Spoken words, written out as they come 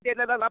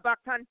la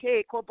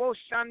bakante kobo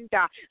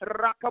shanda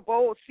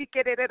rakabo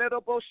sikere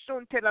robo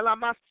shunte la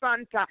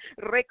masanta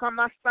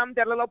rekamasam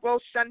de la bo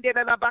shande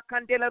la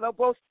bakande la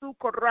bo su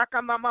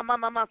koraka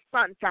mama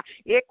santa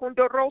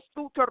ekundo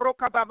rosu to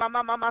roka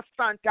mama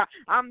santa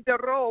am the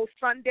ro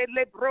sande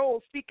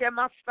lebro sike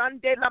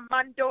masande la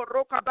mando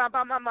roka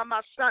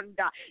mama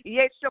sanda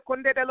yeso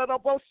konde la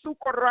bo su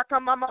koraka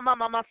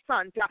mama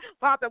santa.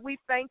 Father, we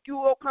thank you,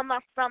 O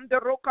kamasam de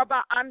roka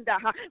ba anda.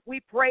 We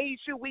praise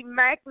you, we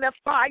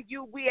magnify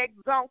you, we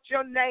exalt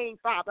your name,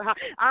 Father.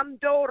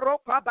 Ando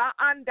rokaba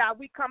anda.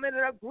 We come in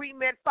an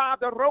agreement,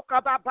 Father,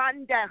 rokaba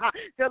banda,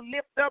 to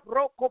lift up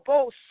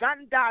rokobo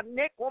shanda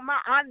nekuma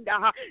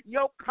anda.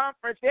 Your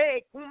comfort,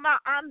 kuma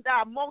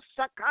anda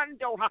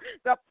mosakando.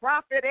 The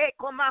prophet,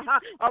 kuma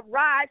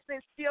arise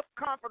and still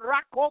comfort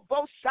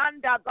rakobo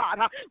shanda,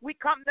 God. We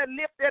come to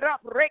lift it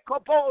up,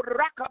 rekobo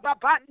rakaba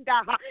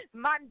banda,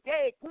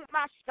 mande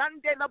kuma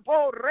shande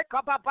labo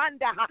rekaba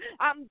banda.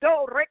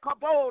 Ando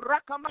rekobo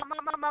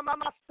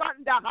rakamama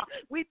sanda.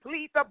 We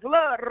plead the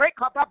blood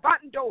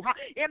rekababando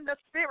in the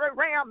spirit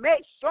realm.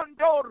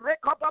 Meshondo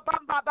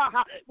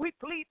rekababamba. We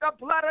plead the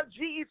blood of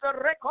Jesus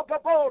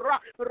rekababora.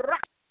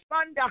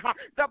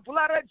 The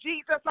blood of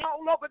Jesus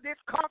all over this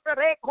comfort.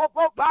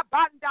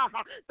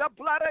 The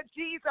blood of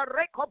Jesus.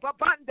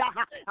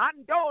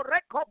 Ando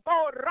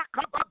rekobo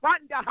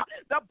rakababanda.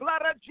 The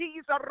blood of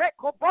Jesus.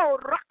 Rekobo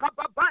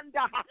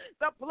rakababanda.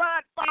 The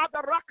blood,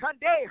 Father,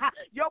 rakande.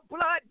 Your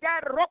blood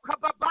that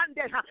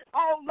rokababanda.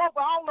 All over,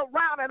 all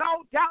around, and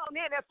all down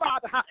in it,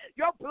 Father.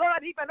 Your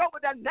blood even over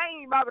the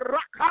name of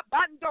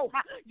rakabando.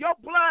 Your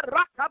blood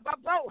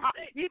rakababo.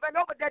 Even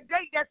over the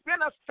day that's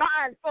been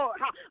assigned for.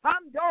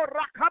 Ando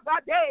rakababo.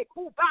 Bade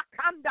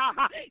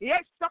kubakanda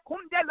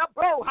yesakunde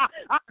labo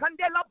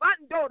akande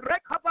labando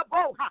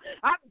rekababo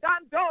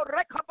andando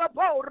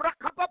rekababo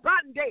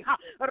rakababande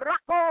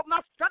rako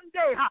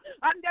masande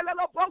andele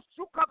lobo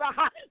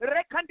sukaba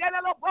rekandele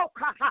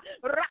loboka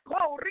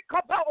rako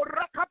rikabo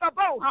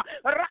rakababo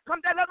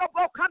rakandele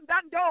lobo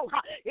kandando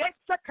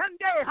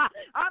yesakande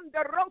and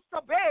the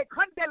rosabe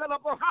kandele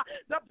lobo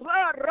the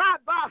blood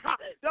raba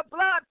the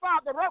blood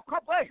Father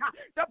rokabe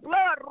the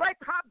blood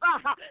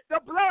rekaba the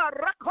blood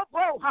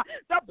rakabo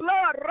the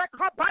blood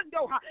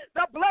rekabando,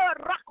 the blood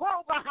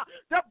rakoba,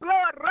 the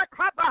blood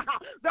rekaba,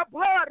 the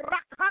blood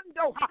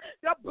rakando,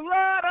 the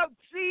blood of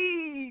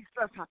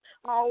Jesus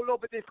all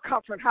over this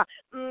comfort.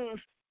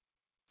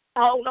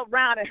 All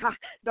around it,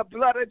 the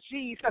blood of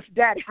Jesus,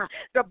 Daddy,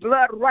 the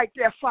blood right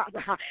there,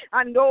 Father.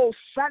 I know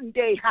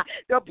Sunday,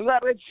 the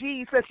blood of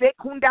Jesus,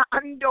 ekunda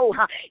ando,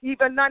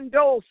 even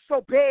ando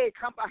so big,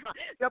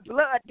 the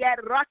blood that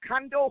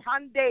rakando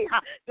hande,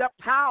 the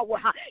power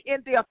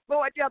in the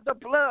authority of the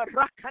blood,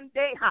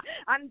 rakande,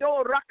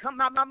 ando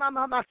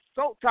rakamama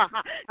sota,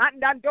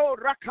 and ando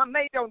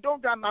rakamedo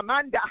donda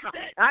mamanda,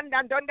 and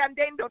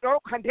andondando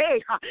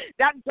rokande,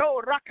 dando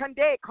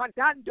rakande,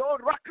 condando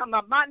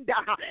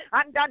rakamamanda,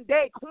 and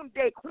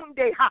kunde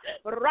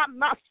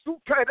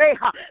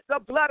ramasutereha, the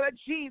blood of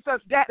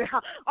Jesus, Daddy,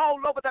 all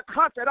over the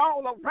country,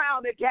 all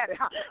around it, Daddy,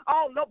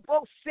 all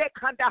over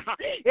sekanda,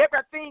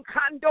 everything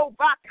kando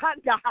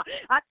bakanda,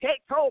 I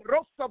take to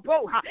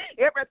rosabo,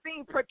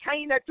 everything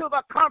pertaining to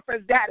the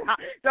conference, Daddy,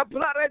 the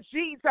blood of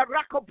Jesus,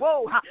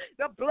 rakabo,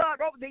 the blood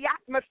over the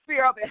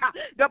atmosphere of it,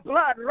 the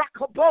blood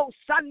rakabo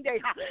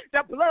Sunday,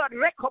 the blood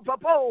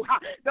rekobabo,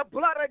 the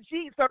blood of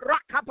Jesus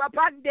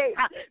rakababande,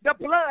 the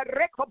blood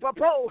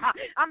rekobabo,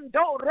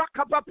 ando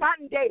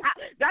rakababande,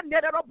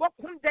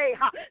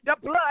 the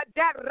blood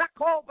that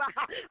rakoba,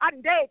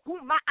 ande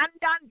kuma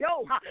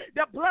andando,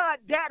 the blood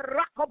that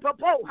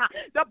rakobabo,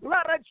 the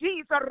blood of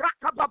Jesus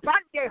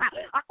rakababande,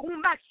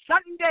 akuma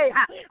Sunday,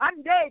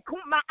 ande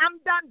kuma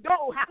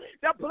andando,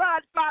 the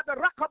blood Father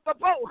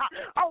rakababo,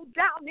 oh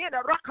down in the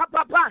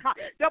rakababa,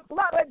 the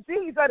blood of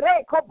Jesus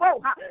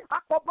rekobo,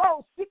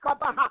 akobo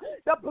sikaba,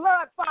 the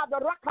blood Father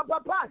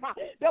rakababa,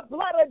 the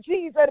blood of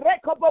Jesus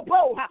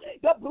rekobo,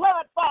 the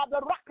blood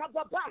Father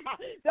rakababa,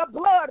 the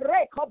blood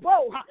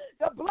rekobo,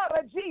 the blood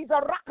of Jesus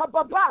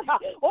rakababa,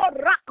 or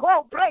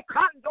rako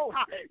brekando,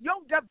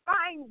 your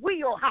divine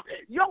will,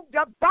 your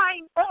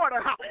divine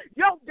order,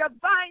 your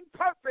divine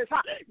purpose,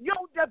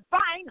 your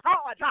divine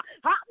heart,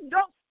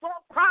 no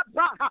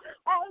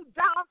all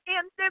down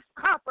in this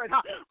conference,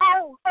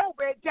 all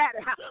over it,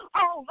 Daddy,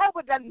 all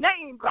over the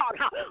name, God,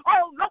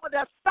 all over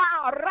the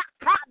sound,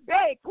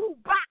 rakade,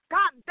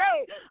 kubakande,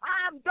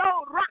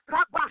 ando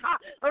rakaba,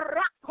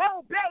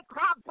 rakobe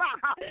kaba,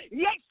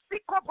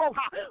 yesikobo,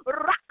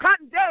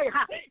 rakande,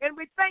 and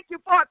we thank you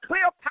for a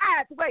clear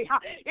pathway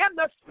in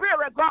the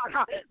spirit,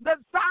 God,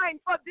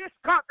 designed for this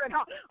conference,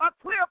 a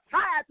clear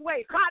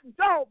pathway,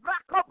 kando,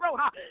 rakobo,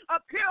 a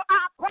clear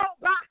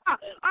akoba,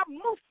 a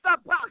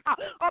musaba,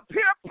 a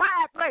pure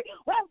pathway,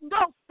 oh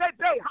no,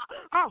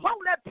 a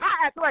holy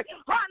pathway,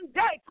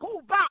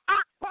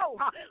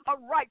 a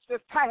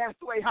righteous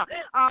pathway,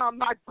 oh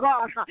my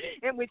God,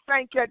 and we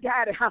thank you,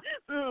 Daddy.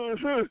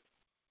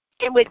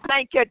 And we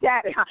thank you,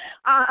 Daddy.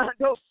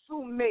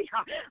 Dosume,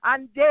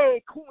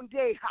 ande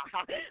kunde,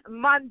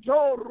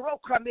 mando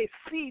roka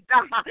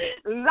mesida,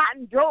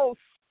 lando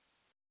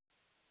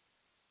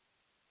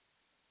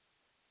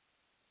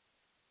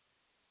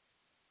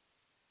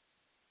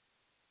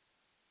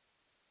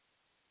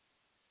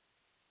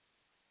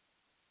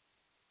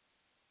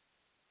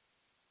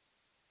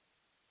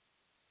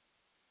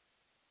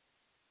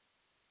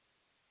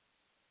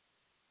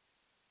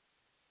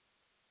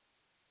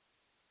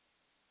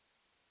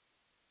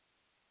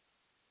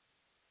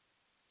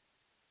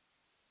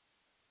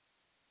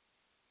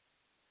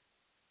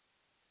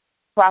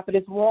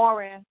Prophetess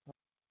Warren.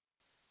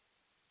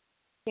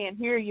 Can't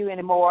hear you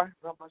anymore.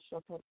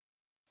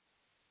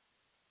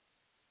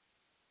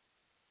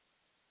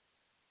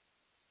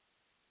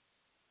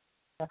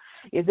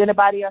 Is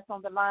anybody else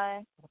on the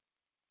line?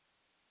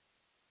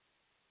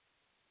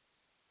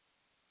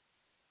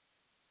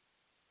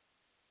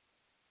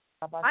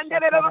 Life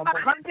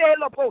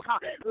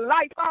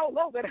all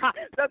over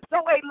the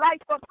Zoe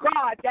life of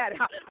God, Daddy,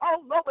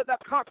 all over the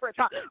conference,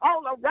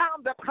 all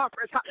around the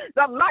conference,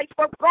 the life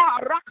of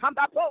God,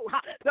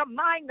 the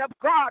mind of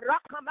God,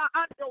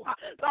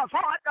 the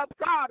heart of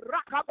God,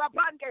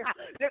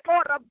 the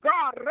order of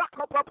God,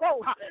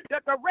 the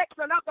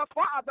direction of the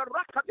Father,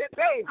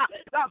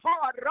 the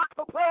heart,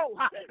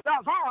 the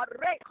heart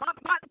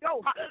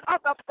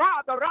of the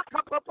Father,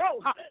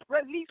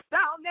 released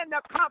down in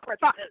the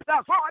conference,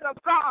 the heart of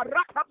God,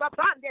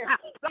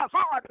 the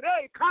heart,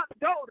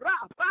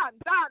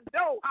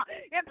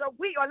 in the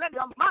will, in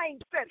the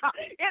mindset,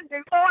 in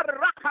the order,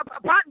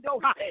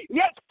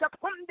 yes,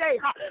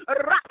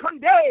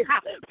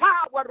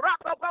 power,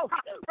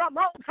 from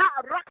on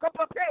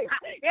high,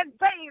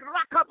 invade,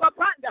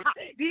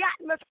 the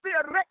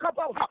atmosphere,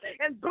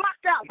 and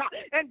block out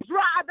and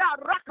drive out,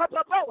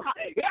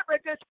 every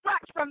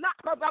distraction,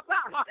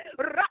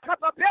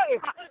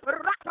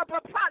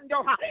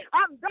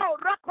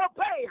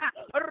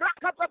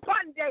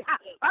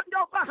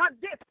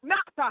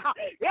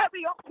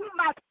 every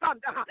okuma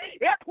thunder,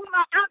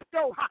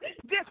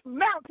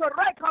 dismantle,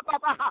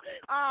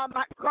 oh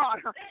my God,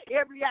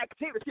 every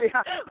activity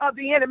of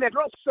the enemy,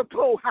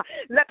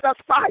 let the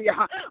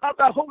fire of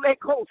the Holy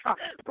Ghost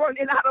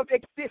burning out of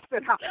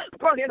existence,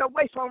 burning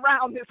away from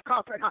around this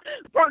conference,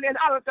 burning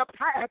out of the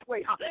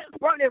pathway,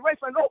 burning away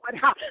from open,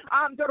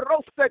 on the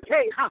roaster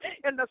day,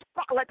 in the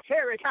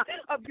solitary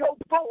of your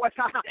voice,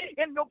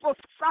 in the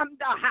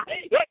Bosanda,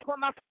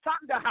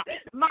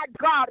 my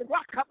God,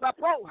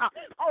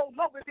 all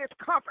over this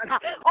conference,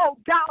 all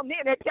down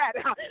in it, Daddy,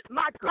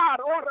 my God,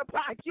 ordered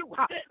by you,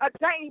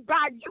 ordained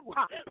by you,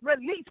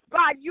 released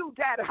by you,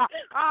 Daddy,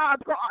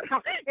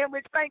 God, and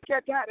we thank you,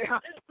 Daddy.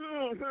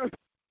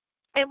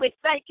 And we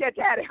thank you,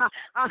 Daddy,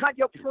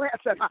 your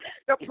presence,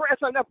 the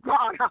presence of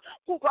God,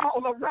 who's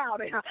all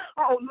around it,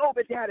 all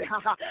over, Daddy,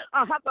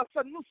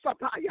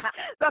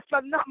 the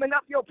phenomenon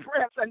of your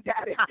presence,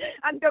 Daddy,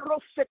 and the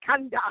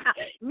Rosikanda,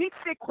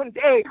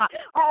 Mitsikunde,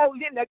 all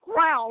in the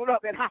ground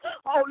of it,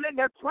 all in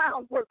the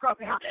groundwork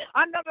of it,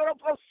 and the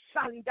little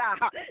Sanda,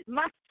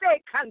 Mase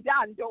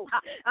Kandando,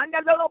 and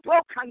the little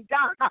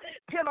Bokanda,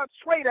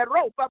 penetrated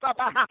rope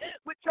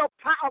with your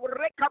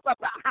power,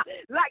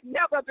 like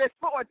never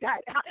before,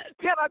 Daddy.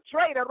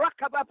 Penetrated,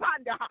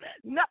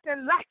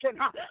 nothing lacking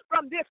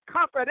from this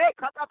comfort.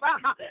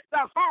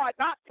 The heart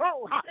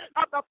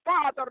of the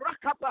Father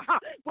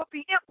will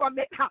be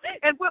implemented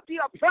and will be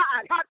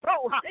applied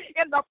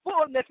in the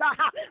fullness.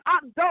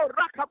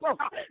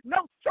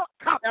 No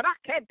shortcut. I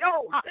can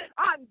do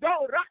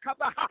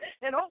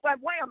and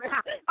overwhelming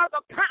of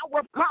the power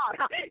of God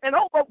and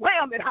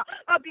overwhelming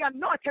of the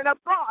anointing of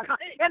God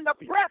and the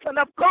presence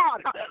of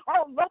God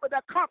all over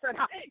the comfort,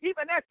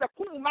 even as the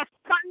Kuma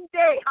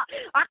Sunday.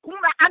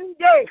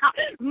 Ande,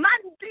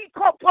 Mandi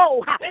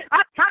Kopo,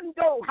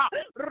 Atando,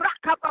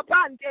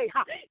 Rakababande,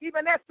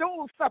 even as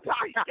those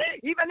supply,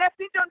 even as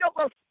the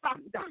Donovo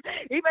Sanda,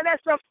 even as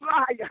the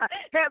flyer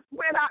has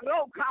went out,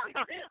 oh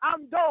God,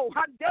 Ando,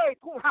 Hande,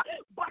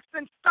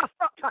 busting stuff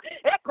up,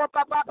 Echo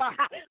Baba,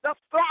 the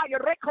flyer,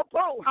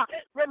 Rekopo,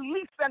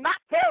 releasing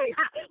Ate,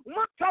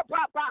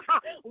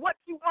 what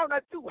you want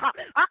to do,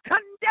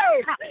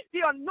 Akande,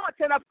 the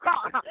anointing of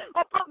God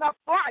upon the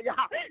flyer,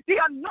 the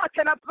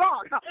anointing of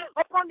God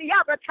upon the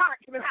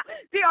advertisement,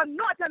 the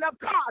anointing of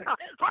God,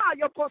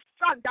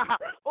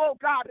 oh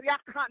God,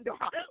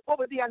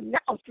 over the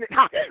announcement,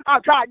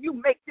 God, you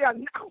make the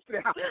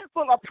announcement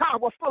full of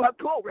power, full of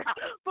glory,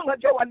 full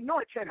of your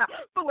anointing,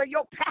 full of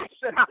your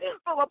passion,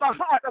 full of the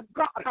heart of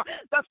God,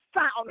 the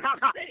sound,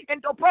 in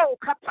the bowl,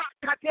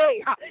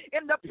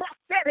 in the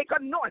prophetic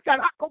anointing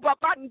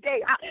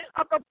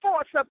of the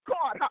force of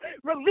God,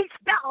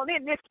 released down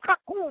in this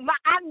kakuma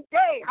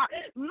ande,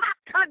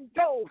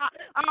 makando,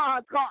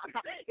 God,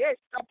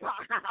 it's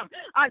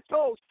I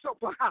told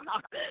Sopa,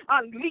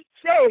 Unleash,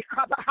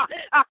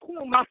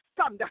 Akuma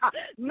Sunday,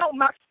 no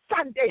my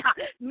Sunday,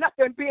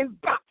 nothing being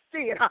boxed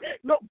in,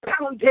 no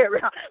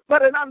boundary,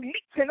 but an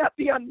unleashing of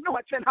the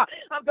anointing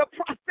of the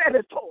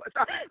prophetic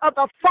voice of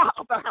the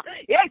Father.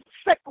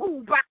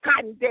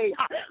 Exekubakande,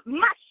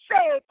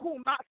 Mashe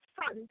Kuma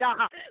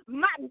Sanda,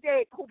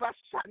 Mande Kuba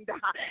Sanda,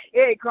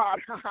 God,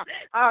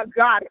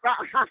 God,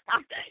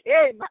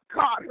 my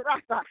God,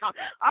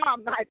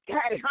 my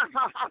daddy,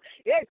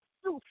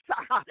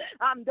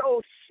 and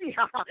those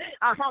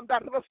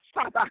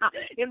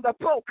in the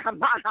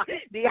Pokemon,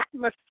 the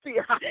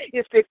atmosphere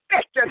is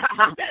affected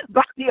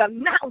by the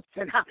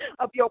announcing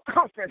of your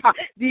comfort.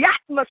 The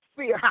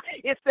atmosphere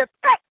is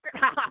affected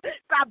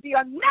by the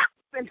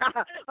announcement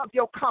of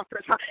your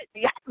comfort.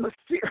 The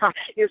atmosphere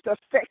is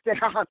affected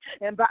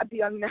and by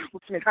the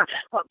announcement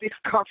of this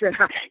conference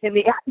in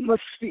the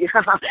atmosphere.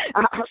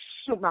 I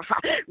assume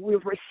we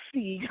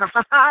receive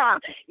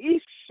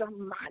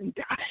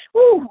Ishamanda.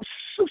 Ooh,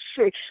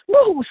 Sushi.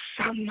 Ooh,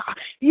 Sama.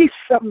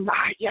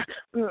 Isamaya.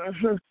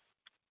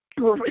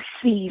 Will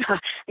receive,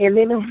 and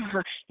then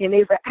in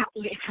every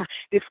outlet,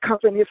 this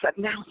company is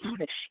announced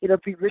on it. It'll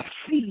be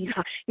received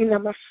in the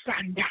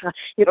Masanda.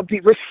 It'll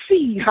be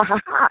received.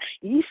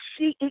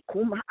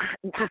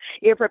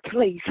 Every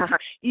place,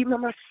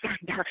 even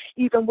Masanda,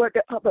 even where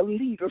the other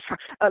leaders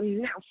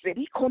announce it.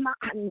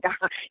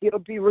 It'll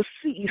be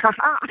received.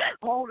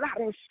 All out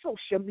in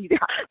social media,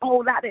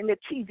 all out in the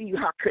TV.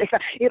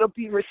 It'll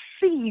be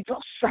received.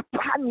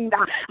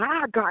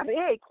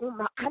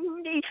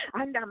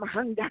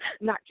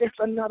 Not just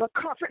another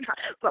conference,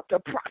 but the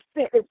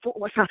prophetic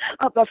voice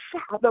of the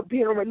Father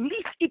being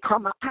released in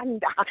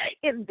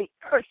the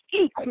earth,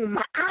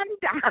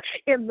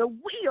 in the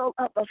will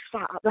of the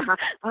Father.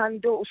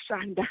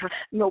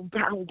 No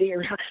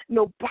boundary,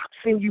 no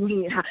boxing you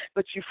in,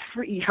 but you're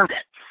free,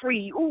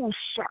 free,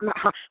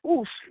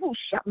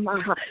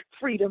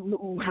 free to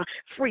move,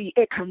 free.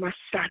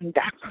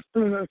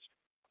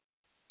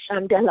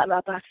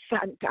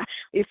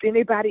 If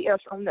anybody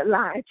else on the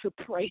line to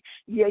pray,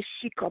 yes,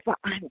 she could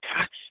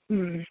anta.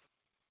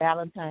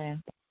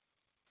 Valentine.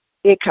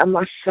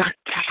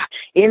 Ekamasanta.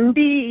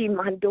 Indeed,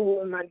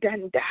 Mando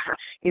Madanda.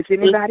 Is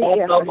anybody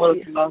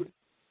else here?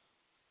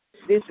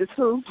 This is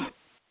who?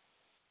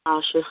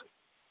 Asha.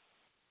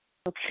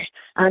 Okay.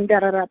 And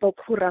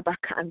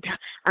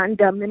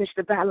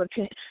Minister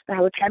Valentine,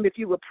 if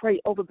you would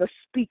pray over the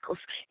speakers.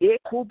 And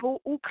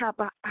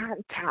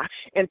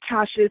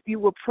Tasha, if you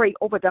would pray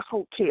over the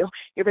hotel,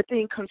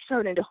 everything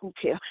concerning the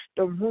hotel,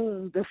 the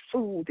room, the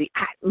food, the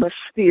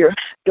atmosphere,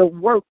 the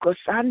workers,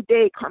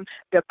 the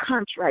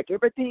contract,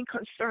 everything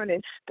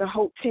concerning the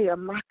hotel.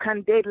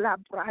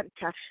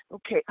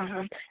 Okay,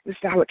 Ms.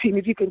 Valentine,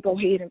 if you can go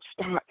ahead and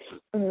start.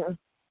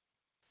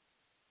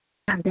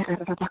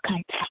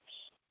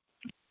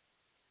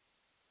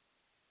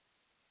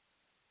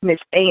 Miss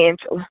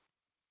Angela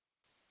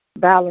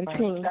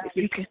Valentine, if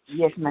you can.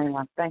 Yes,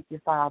 ma'am. Thank you,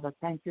 Father.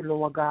 Thank you,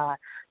 Lord God.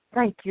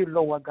 Thank you,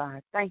 Lord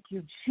God. Thank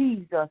you,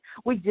 Jesus.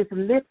 We just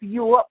lift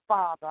you up,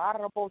 Father.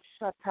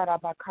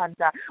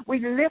 We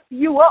lift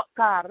you up,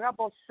 God.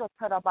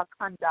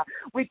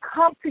 We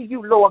come to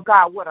you, Lord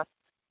God, with a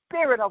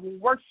spirit of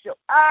worship.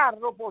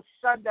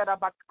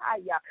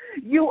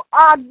 You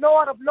are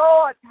Lord of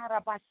Lords.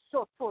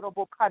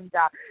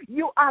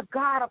 You are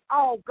God of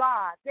all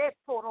gods.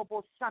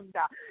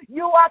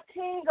 You are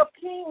King of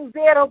kings.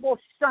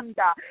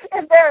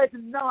 And there is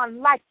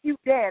none like you,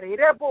 Daddy. You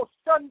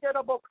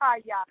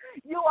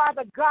are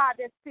the God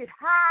that sits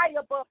high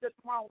above the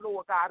throne,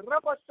 Lord God.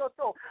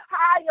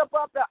 High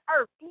above the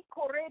earth.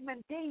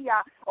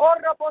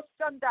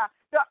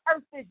 The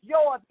earth is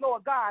yours,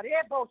 Lord God. In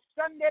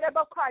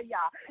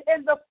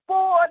the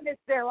fullness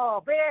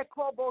thereof.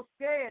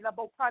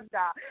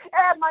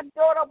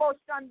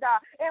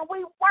 And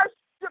we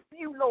worship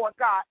you, Lord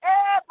God.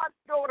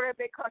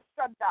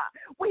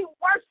 We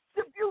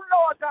worship you,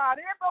 Lord God.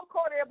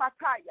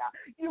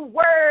 You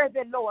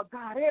worthy, Lord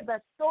God.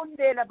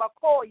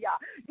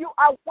 You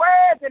are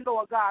worthy,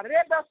 Lord God.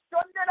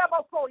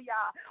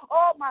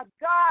 Oh, my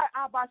God.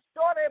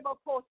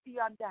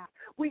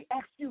 We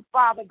ask you,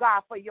 Father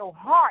God, for your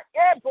heart.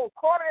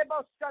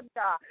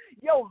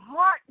 Your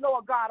heart,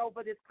 Lord God,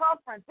 over this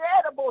conference.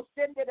 A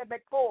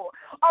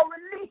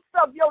release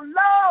of your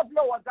love,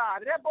 Lord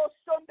God.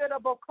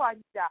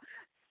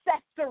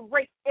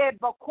 Saturate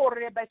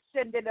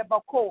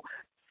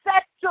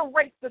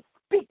saturate the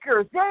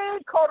speakers.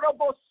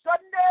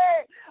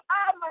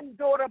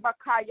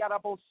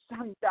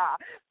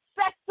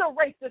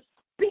 Saturate the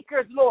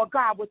speakers, Lord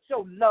God, with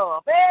your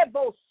love. In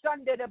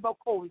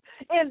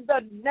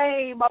the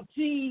name of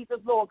Jesus,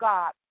 Lord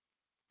God.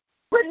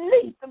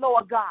 Release,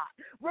 Lord God.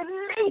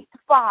 Release,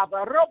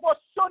 Father.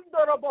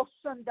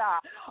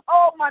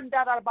 Oh,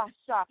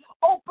 Mandarabasha.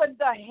 Open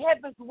the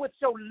heavens with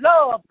your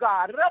love,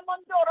 God.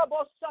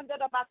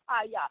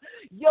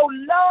 Your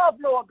love,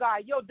 Lord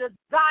God. Your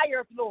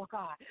desires, Lord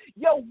God.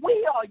 Your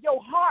will,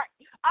 your heart.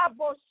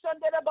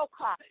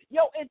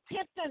 Your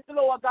intentions,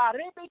 Lord God.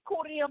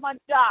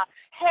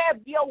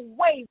 Have your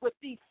way with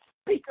these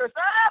speakers.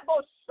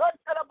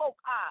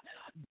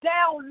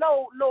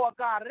 Download, Lord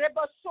God.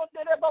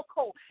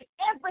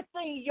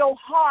 Everything your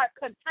heart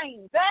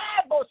contains.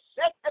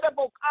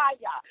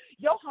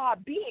 Your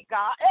heart big,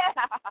 God.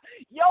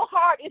 Your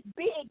heart is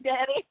big,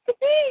 Daddy.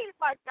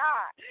 My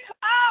God.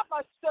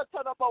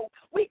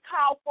 We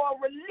call for a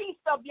release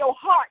of your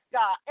heart,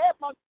 God.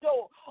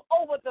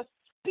 Over the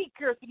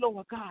speakers,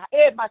 Lord God.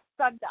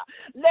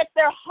 Let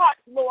their heart,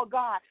 Lord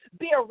God,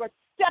 be a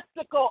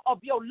receptacle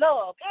of your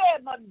love. A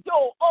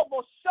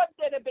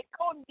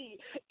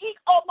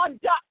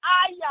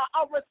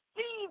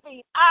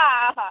receiving,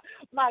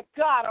 my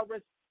God, a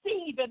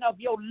receiving of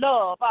your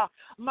love.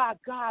 My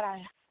God,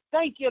 I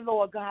thank you,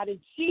 Lord God, in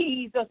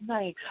Jesus'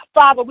 name.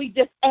 Father, we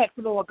just ask,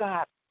 Lord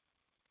God,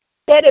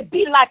 Let it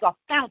be like a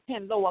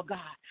fountain, Lord God.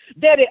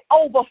 Let it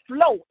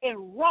overflow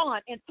and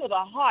run into the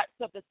hearts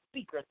of the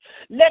speakers.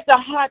 Let the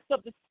hearts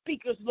of the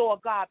speakers,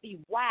 Lord God, be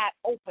wide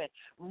open,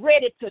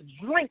 ready to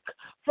drink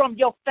from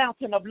your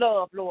fountain of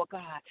love, Lord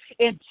God.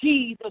 In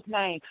Jesus'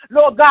 name.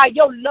 Lord God,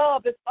 your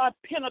love is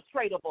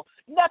unpenetratable.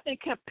 Nothing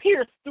can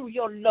pierce through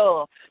your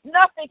love.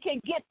 Nothing can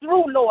get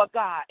through, Lord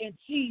God, in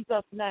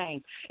Jesus'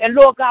 name. And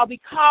Lord God, we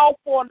call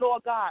for,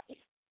 Lord God,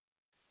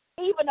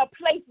 even a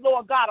place,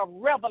 Lord God, of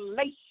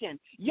revelation.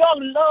 Your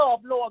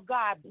love, Lord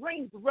God,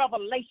 brings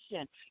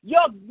revelation.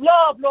 Your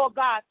love, Lord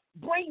God,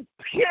 brings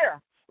pure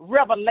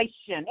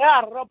revelation.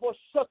 A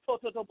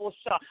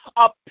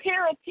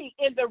purity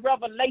in the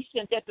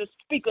revelation that the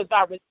speakers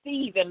are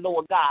receiving,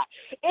 Lord God.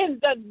 In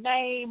the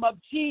name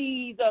of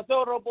Jesus.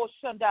 Your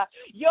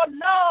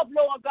love,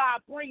 Lord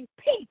God, brings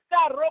peace.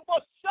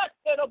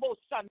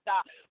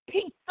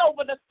 Peace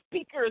over the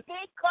speakers.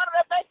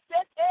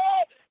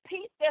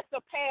 Peace that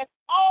surpasses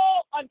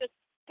all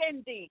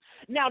understanding.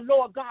 Now,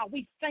 Lord God,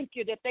 we thank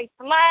you that they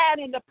fly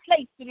in the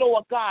place,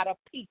 Lord God, of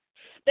peace.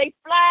 They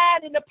fly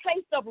in the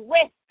place of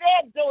rest. They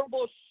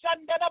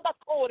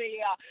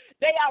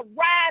are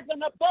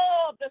rising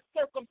above the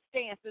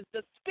circumstances.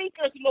 The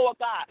speakers, Lord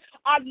God,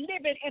 are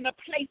living in a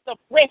place of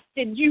rest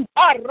in you.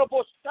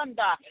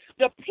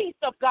 The peace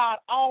of God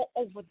all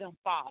over them,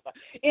 Father.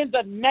 In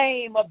the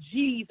name of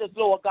Jesus,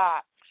 Lord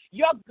God.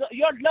 Your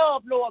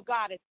love, Lord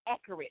God, is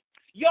accurate.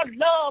 Your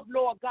love,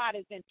 Lord God,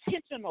 is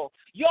intentional.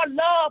 Your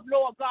love,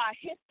 Lord God,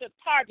 hits the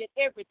target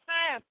every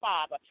time,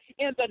 Father,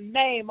 in the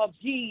name of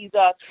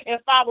Jesus.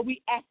 And, Father,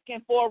 we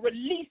asking for a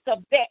release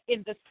of that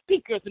in the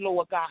speakers,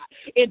 Lord God,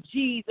 in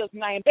Jesus'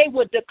 name. They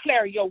will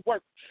declare your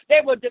work.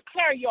 They will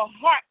declare your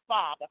heart,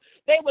 Father.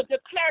 They will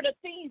declare the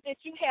things that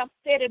you have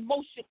set in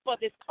motion for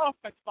this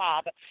conference,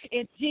 Father,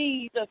 in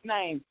Jesus'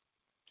 name.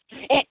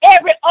 And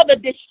every other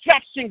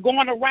distraction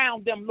going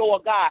around them,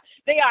 Lord God,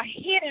 they are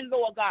hidden,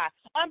 Lord God,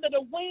 under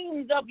the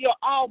wings of your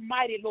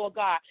almighty, Lord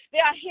God. They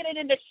are hidden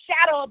in the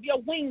shadow of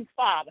your wings,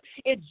 Father,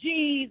 in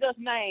Jesus'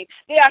 name.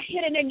 They are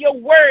hidden in your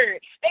word.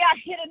 They are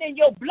hidden in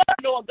your blood,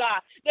 Lord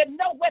God, that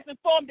no weapon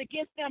formed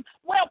against them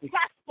will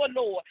prosper,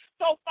 Lord.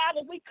 So,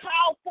 Father, we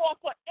call forth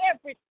for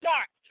every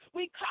dart.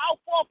 We call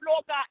forth,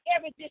 Lord God,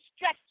 every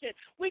distraction.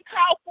 We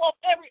call forth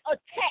every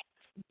attack.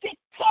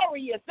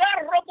 Victorious.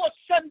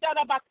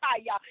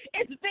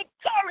 It's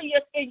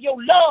victorious in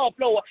your love,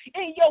 Lord,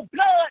 in your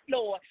blood,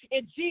 Lord.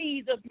 In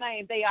Jesus'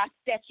 name, they are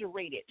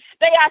saturated.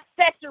 They are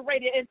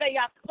saturated and they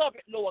are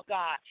covered, Lord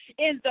God.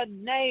 In the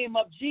name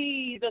of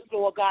Jesus,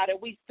 Lord God, and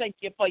we thank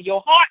you for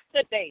your heart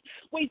today.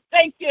 We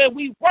thank you and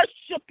we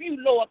worship you,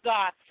 Lord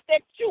God,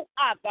 that you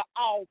are the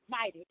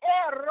Almighty.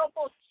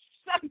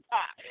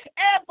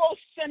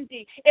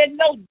 And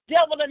no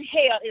devil in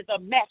hell is a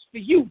match for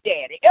you,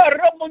 Daddy.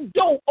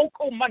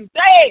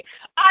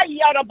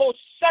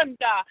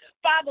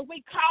 Father,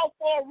 we call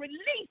for a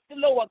release,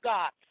 Lord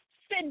God.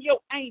 Send your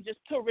angels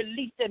to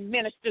release and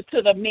minister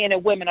to the men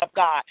and women of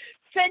God.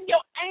 Send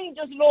your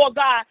angels, Lord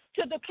God,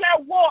 to declare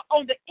war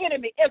on the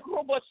enemy. And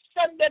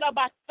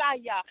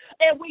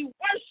we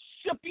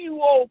worship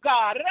you, oh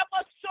God,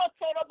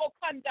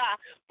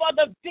 for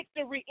the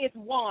victory is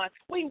won.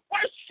 We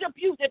worship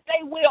you that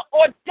they will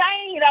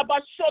ordain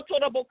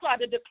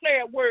to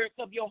declare words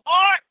of your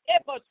heart.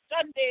 They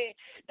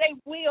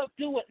will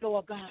do it,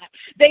 Lord God.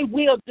 They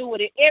will do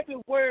it. Every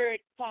word,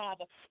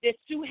 Father, that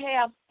you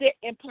have set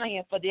and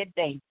planned for that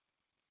day.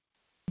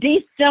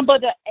 December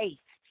the 8th.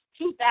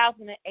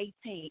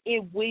 2018,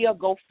 it will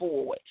go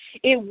forward.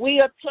 It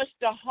will touch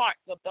the hearts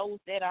of those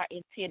that are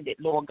intended,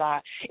 Lord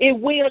God. It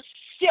will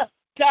shift.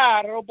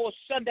 It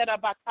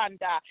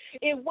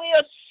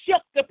will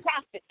shift the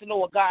prophets,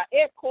 Lord God,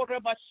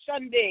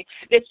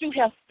 that you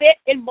have set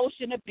in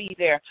motion to be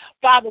there.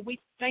 Father, we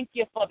thank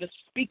you for the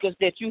speakers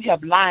that you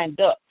have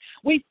lined up.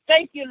 We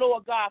thank you,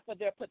 Lord God, for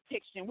their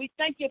protection. We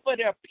thank you for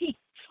their peace.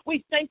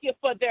 We thank you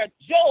for their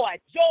joy.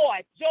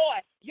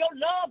 Your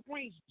love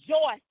brings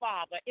joy,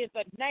 Father, in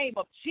the name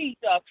of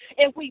Jesus.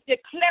 And we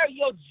declare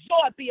your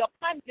joy be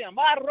upon them.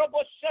 From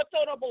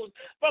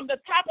the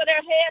top of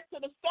their head to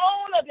the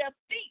sole of their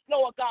feet,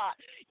 Lord God.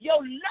 Your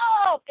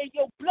love and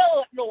your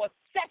blood, Lord,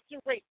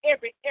 saturate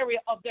every area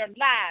of their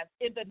lives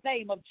in the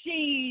name of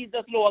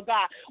Jesus, Lord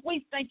God.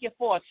 We thank you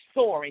for a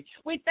story.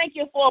 We thank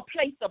you for a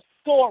place of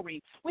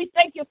story. We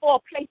thank you for a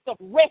place of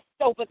rest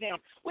over them.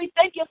 We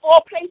thank you for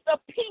a place of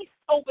peace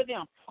over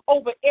them,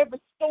 over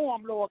every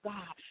storm, Lord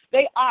God.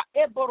 They are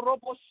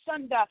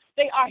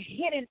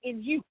hidden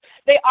in you.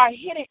 They are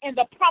hidden in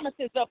the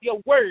promises of your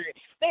word.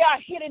 They are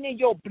hidden in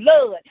your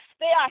blood.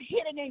 They are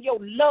hidden in your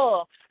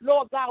love.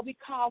 Lord God, we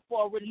call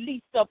for a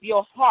release of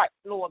your heart,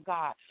 Lord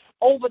God,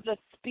 over the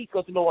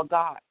speakers, Lord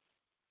God.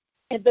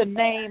 In the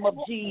name of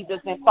Jesus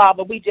and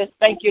Father, we just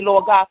thank you,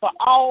 Lord God, for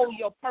all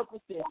your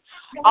purposes,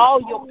 all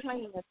your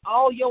plans,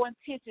 all your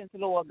intentions,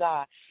 Lord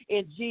God,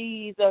 in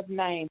Jesus'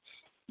 name.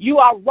 You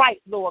are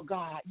right, Lord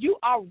God. You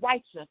are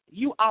righteous.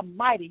 You are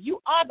mighty.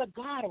 You are the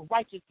God of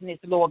righteousness,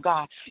 Lord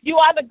God. You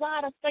are the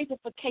God of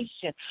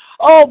sanctification.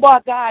 Oh,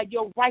 my God,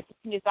 your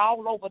righteousness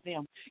all over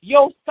them.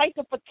 Your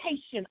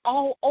sanctification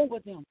all over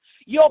them.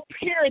 Your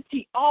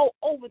purity all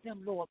over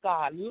them, Lord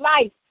God.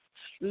 Life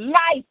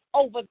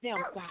over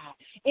them, God,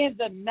 in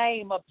the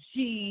name of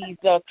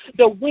Jesus.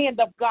 The wind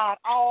of God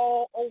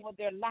all over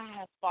their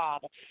lives,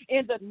 Father,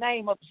 in the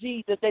name of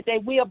Jesus, that they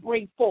will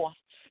bring forth.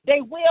 They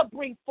will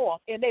bring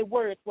forth, and their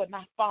words will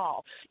not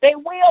fall. They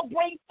will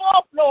bring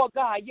forth, Lord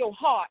God, your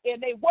heart,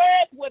 and their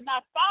words will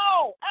not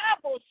fall.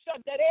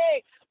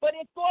 But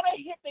it's going to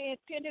hit the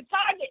intended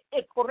target.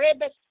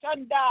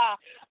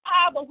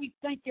 Abba, we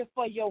thank you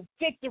for your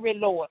victory,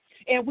 Lord,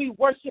 and we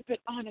worship and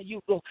honor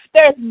you, Lord.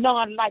 There's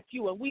none like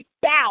you, and we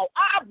bow.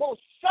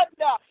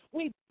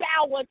 We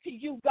bow unto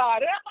you,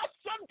 God.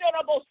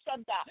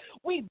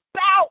 We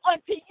bow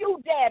unto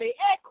you, Daddy,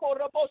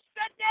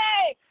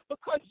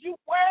 because you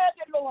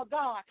worthy, Lord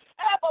God.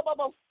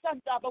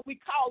 But we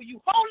call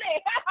you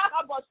holy.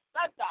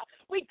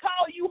 We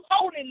call you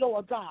holy,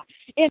 Lord God,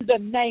 in the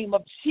name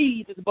of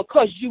Jesus,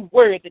 because you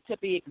worthy to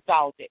be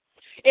exalted.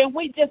 And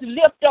we just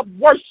lift up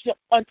worship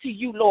unto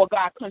you, Lord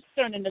God,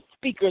 concerning the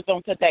speakers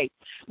on today.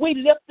 We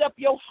lift up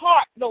your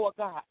heart, Lord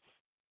God,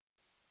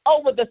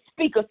 over the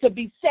speakers to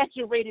be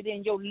saturated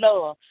in your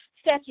love,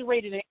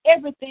 saturated in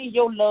everything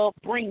your love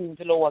brings,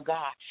 Lord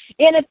God.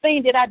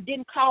 Anything that I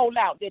didn't call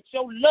out that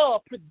your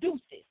love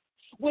produces,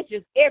 which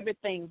is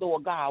everything,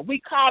 Lord God. We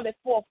call it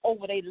forth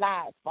over their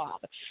lives,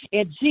 Father.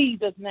 In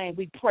Jesus' name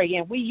we pray.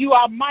 And you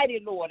are mighty,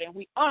 Lord, and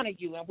we honor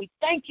you, and we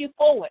thank you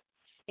for it.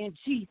 In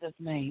Jesus'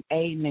 name,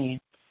 amen.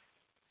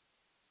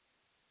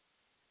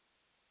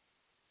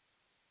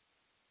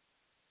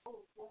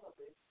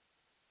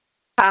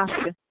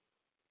 Pastor.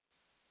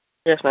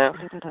 Yes,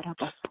 ma'am.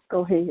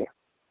 Go ahead.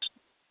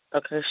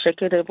 Okay,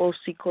 Shekerebo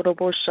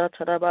Sikorobo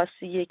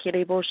Shatarabasi,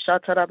 Yekerebo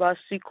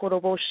Shatarabasi,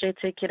 Korobo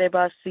Shete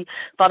Kerebasi.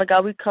 Father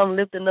God, we come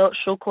lifting up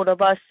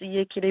Shokorabasi,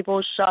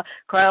 Yekerebo Sha,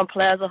 Crown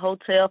Plaza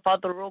Hotel,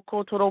 Father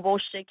Roko Torobo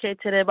Sheke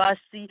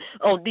Terebasi,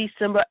 on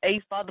December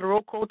 8th, Father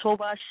Roko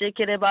Toba Sheke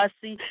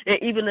Terebasi, and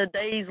even the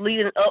days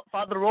leading up,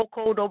 Father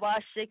Roko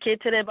Toba Sheke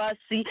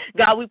Terebasi.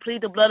 God, we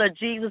plead the blood of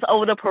Jesus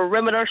over the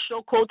perimeter,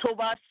 Shoko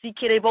Toba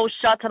Sikerebo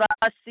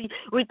Shatarabasi.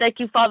 We thank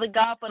you, Father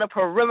God, for the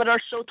perimeter,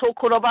 Shoto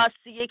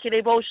Korobasi,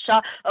 Yekerebo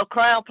of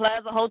Crown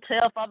Plaza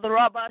Hotel, Father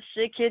Rabba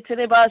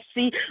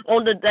Sheketebasi,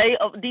 on the day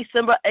of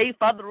December 8th,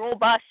 Father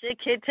Rabba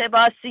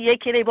Sheketebasi,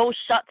 Yekerebo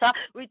Shata.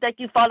 We thank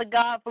you, Father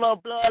God, for a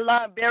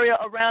bloodline barrier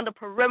around the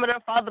perimeter,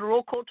 Father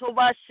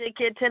Rokotoba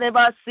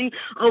Sheketebasi,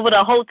 over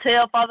the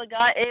hotel, Father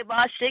God,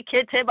 Eba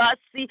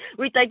Sheketebasi.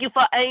 We thank you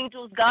for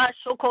angels, God,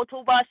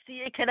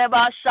 Shokotobasi,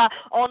 Yekerebasha,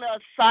 on the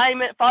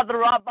assignment, Father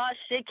Rabba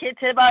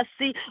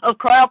Sheketebasi, of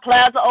Crown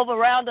Plaza over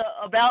around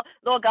about,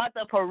 Lord God,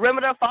 the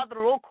perimeter, Father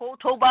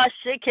Rokotoba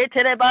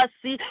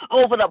Sheketebasi,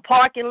 over the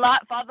parking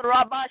lot, Father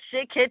Rabba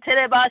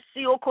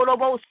Sheketerebasi,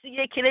 Okorobosi,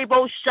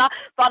 Ekerebosha.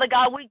 Father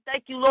God, we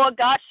thank you, Lord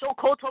God,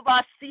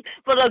 Shokotobasi,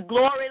 for the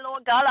glory,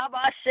 Lord God,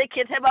 Abba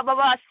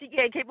Sheketebabasi,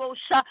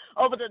 Ekebosha,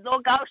 over the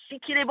Lord God,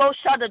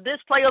 Shikerebosha, the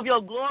display of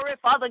your glory,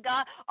 Father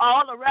God,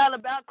 all around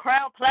about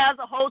Crown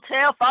Plaza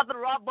Hotel, Father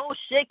Rabba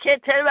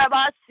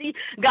Sheketerebasi.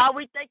 God,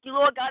 we thank you,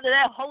 Lord God,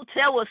 that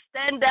hotel will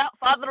stand out,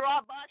 Father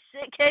Rabba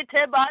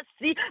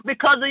Sheketebasi,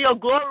 because of your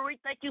glory. We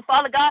thank you,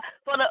 Father God,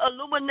 for the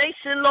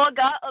illumination, Lord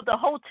God, of the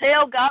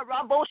hotel, God,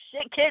 Rabo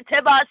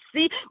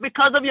Sheketebasi,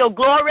 because of your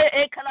glory,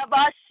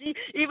 Ekalabashi,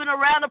 even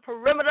around the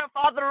perimeter,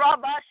 Father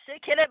Rabba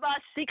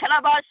Sheketebasi,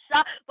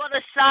 Kalabasha, for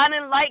the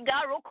shining light,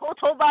 God,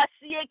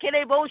 Rokotobasi,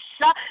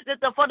 Ekelebosha, that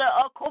for the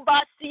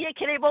Kobasi,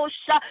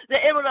 Ekelebosha,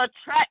 that it will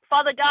attract,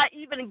 Father God,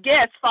 even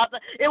guests, Father.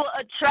 It will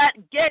attract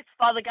guests,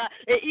 Father God,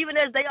 and even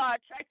as they are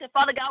attracted,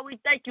 Father God, we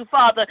thank you,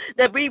 Father,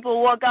 that people,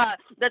 Lord God,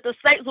 that the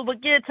saints will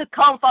begin to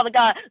come, Father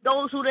God,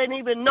 those who didn't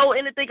even know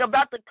anything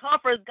about the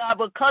conference, God,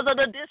 because of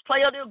the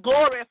display of your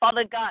glory,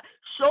 Father God.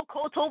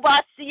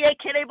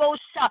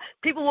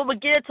 People will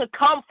begin to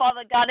come,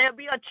 Father God. They'll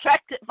be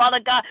attracted, Father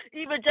God,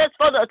 even just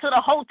to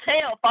the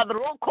hotel, Father.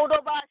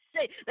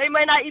 They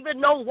may not even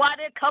know why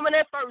they're coming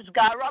at first,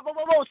 God.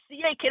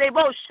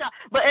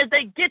 But as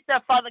they get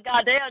there, Father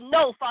God, they'll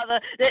know,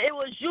 Father, that it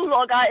was you,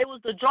 Lord God. It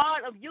was the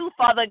drawing of you,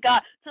 Father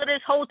God, to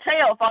this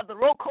hotel, Father.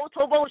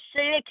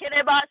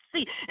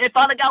 And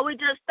Father God, we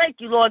just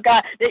thank you, Lord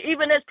God, that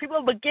even as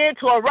people begin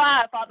to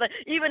arrive, Father,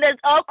 even as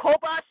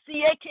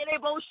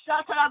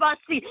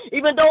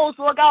even those,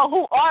 Lord God,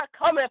 who are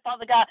coming,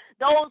 Father God,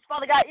 those,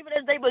 Father God, even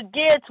as they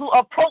begin to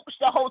approach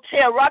the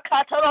hotel,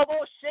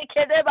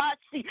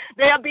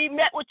 they'll be be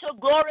met with your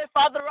glory,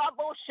 Father.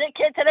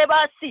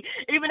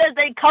 Even as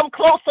they come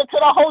closer to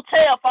the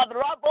hotel, Father.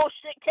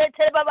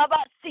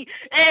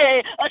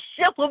 A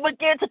shift will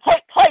begin to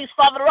take place,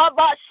 Father.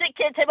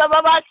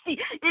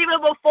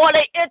 Even before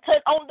they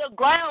entered on the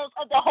grounds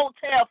of the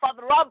hotel,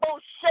 Father.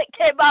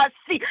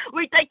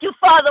 We thank you,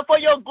 Father, for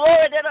your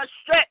glory that are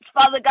stretched,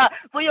 Father God.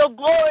 For your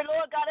glory,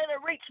 Lord God, that it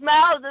reach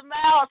miles and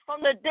miles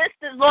from the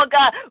distance, Lord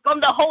God, from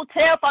the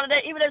hotel, Father,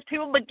 that even as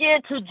people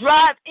begin to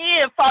drive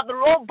in, Father,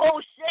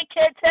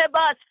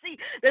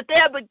 that they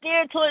have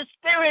begin to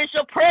experience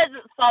your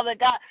presence, Father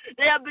God.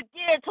 They have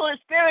begin to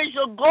experience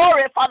your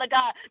glory, Father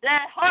God.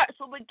 Their hearts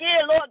will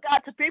begin, Lord God,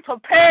 to be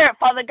prepared,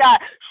 Father God.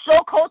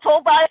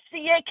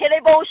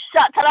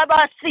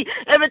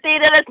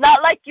 Everything that is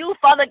not like you,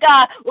 Father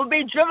God, will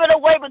be driven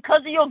away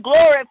because of your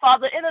glory,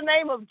 Father, in the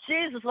name of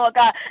Jesus, Lord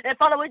God. And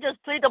Father, we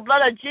just plead the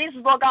blood of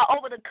Jesus, Lord God,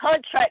 over the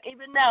contract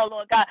even now,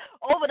 Lord God.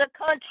 Over the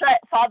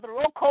contract, Father.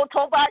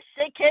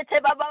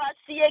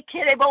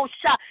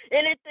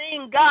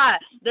 Anything, God,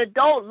 that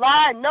don't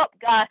line up,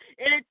 God.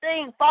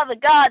 Anything, Father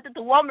God, that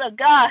the woman of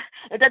God,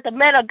 that the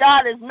man of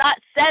God is not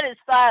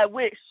satisfied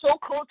with.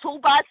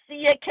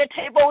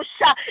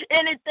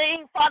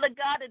 Anything, Father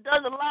God, that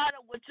doesn't line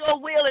up with your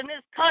will in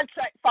this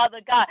contract,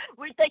 Father God.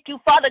 We thank you,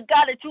 Father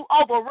God, that you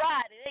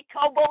override it.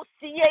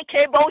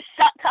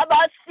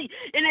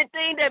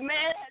 Anything that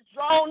man has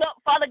drawn up,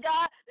 Father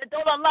God, that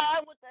don't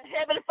align with the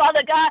heaven,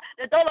 Father God,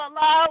 that don't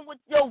align with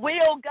your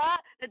will, God,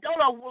 that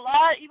don't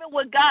align even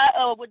with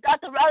God, with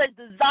Dr. Riley's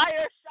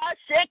desire.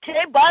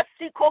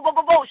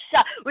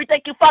 We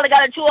thank you, Father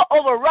God, that you will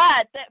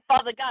override that,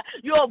 Father God.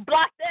 You will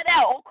block that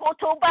out.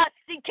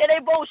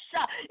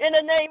 In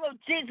the name of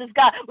Jesus,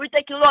 God, we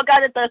thank you, Lord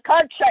God, that the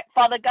contract,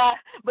 Father God,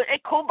 but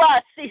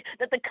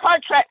that the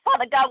contract,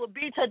 Father God, will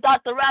be to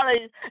Dr.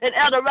 Riley's and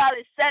Elder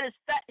Riley's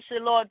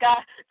satisfaction, Lord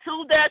God,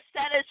 to their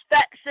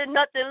satisfaction,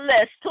 nothing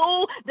less,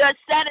 to their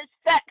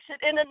satisfaction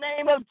in the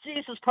name of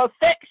Jesus,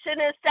 perfection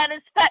and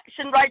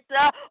satisfaction right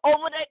there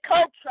over that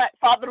contract,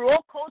 Father.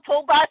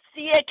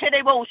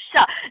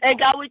 And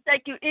God, we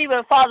thank you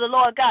even, Father,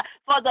 Lord God,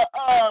 for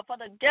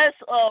the guest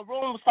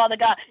rooms, Father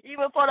God,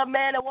 even for the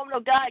man and woman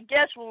of God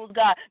guest rooms,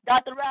 God,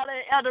 Dr.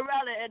 Riley, Elder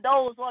Riley, and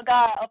those, Lord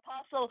God,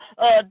 Apostle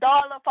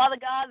Darla, Father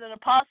God, and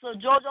Apostle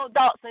Jojo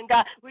Dawson,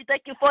 God, we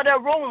thank you for their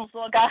rooms,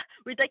 Lord God.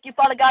 We thank you,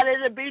 Father God,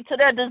 that it be to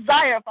their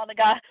desire, Father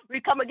God. We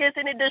come against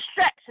any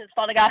distractions,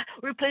 Father God.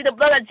 We plead the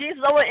blood of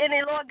Jesus over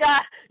any, Lord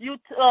God,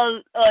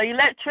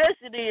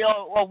 electricity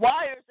or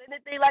wires,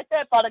 anything like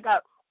that, Father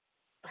God.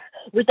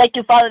 We thank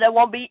you, Father, there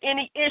won't be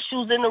any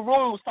issues in the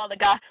rooms, Father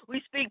God.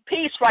 We speak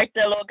peace right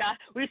there, Lord God.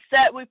 We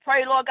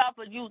pray, Lord God,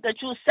 for you,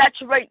 that you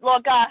saturate,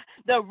 Lord God,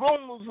 the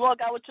rooms, Lord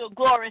God, with your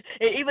glory.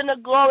 And even the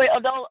glory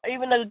of those,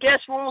 even the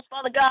guest rooms,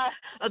 Father God,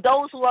 of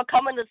those who are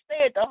coming to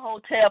stay at the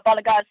hotel,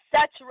 Father God.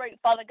 Saturate,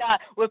 Father God,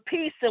 with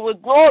peace and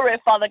with glory,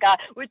 Father God.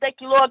 We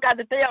thank you, Lord God,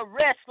 that they'll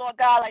rest, Lord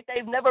God, like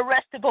they've never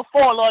rested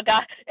before, Lord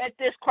God, at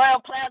this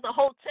Crown Plaza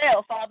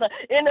Hotel, Father,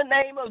 in the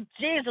name of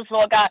Jesus,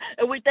 Lord God.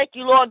 And we thank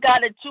you, Lord God,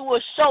 that you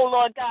will show,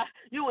 Lord God,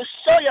 you will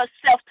show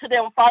yourself to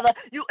them, Father.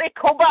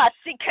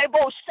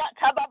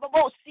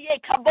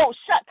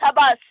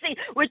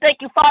 We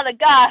thank you, Father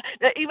God,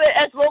 that even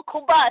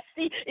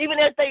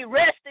as they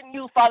rest in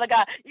you, Father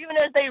God, even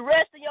as they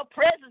rest in your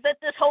presence at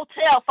this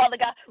hotel, Father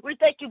God, we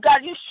thank you,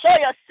 God, you show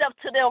yourself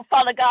to them,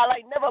 Father God,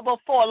 like never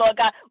before, Lord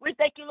God. We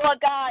thank you, Lord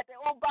God, that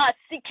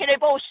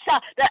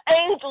the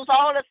angels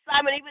are on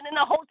assignment, even in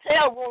the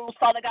hotel rooms,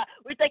 Father God.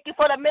 We thank you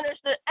for the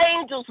minister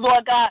angels,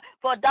 Lord God,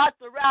 for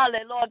Dr. Riley,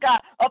 Lord God,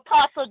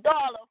 Apostle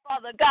Darla,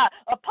 Father God,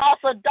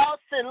 Apostle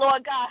Dawson,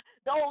 Lord God,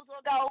 those,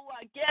 Lord God, who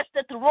are guests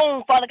at the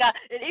room, Father God,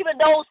 and even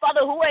those,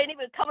 Father, who ain't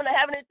even coming to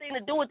have anything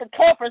to do with the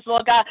conference,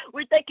 Lord God.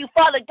 We thank you,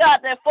 Father God,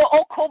 that for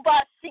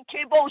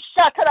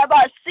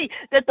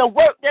that the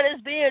work that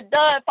is being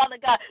done, Father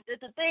God, that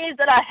the things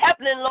that are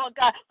happening, Lord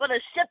God, for the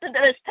shifting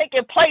that is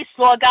taking place,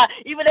 Lord God,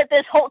 even at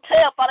this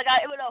hotel, Father God,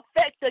 it will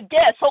affect the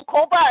guests. It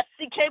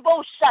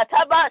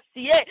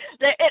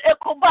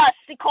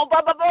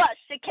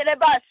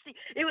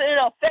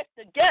will affect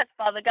the guests,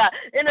 Father God,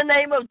 in the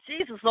name of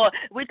Jesus, Lord.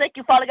 We thank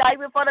you, Father God,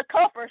 even for the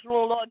conference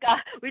room, Lord God.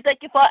 We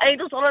thank you for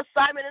angels on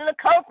assignment in the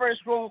conference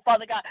room,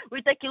 Father God.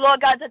 We thank you,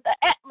 Lord God, that the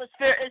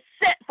atmosphere is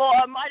set for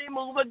a mighty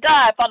move of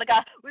God, Father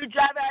God. We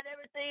drive out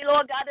everything,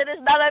 Lord God, that is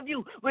not of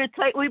you.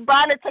 We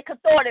bind and take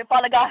authority,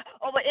 Father God,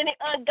 over any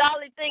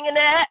ungodly thing in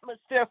the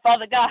atmosphere,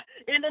 Father God.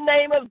 In the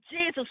name of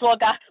Jesus, Lord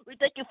God, we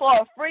thank you for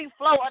a free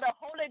flow of the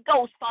Holy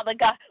Ghost, Father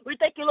God. We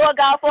thank you, Lord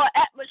God, for an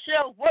atmosphere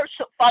of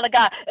worship, Father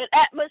God, an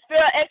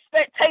atmosphere of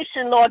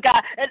expectation, Lord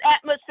God, an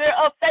atmosphere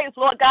of faith,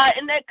 Lord God,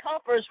 in that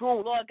conference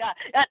room, Lord God,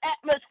 an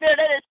atmosphere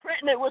that is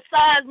pregnant with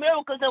signs,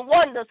 miracles, and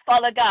wonders,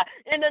 Father God.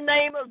 In the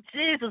name of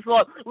Jesus,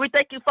 Lord, we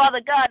thank you,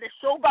 Father God,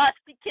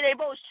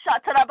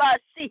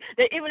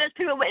 that even as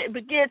people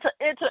begin to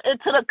enter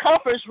into the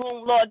conference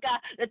room, Lord God,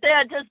 that they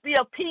there'll just be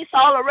a peace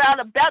all around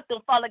about them,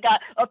 Father God,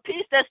 a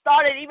peace that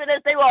started even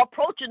as they were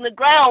approaching the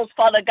grounds,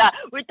 Father God.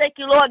 We thank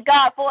you, Lord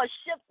God, for a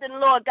shifting,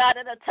 Lord God,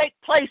 that'll take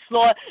place,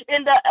 Lord,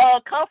 in the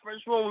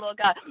conference room, Lord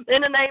God.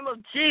 In the name of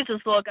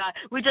Jesus, Lord God,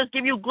 we just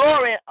give you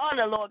glory and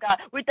honor, Lord God.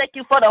 We thank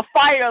you for the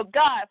fire of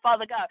God,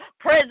 Father God,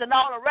 present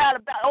all around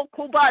about. Oh,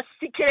 Kuba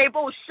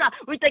Sikirebo Shah.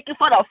 We thank you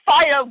for the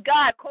fire of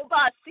God,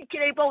 Kuba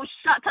Sikirebo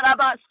Shah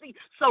Tarabasi,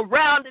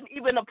 surrounding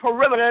even the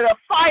perimeter, the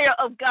fire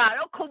of God.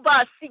 Oh,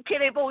 Kuba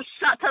Sikirebo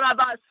Shah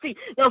Tarabasi,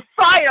 the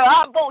fire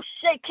Abo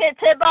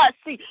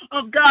Sheketebasi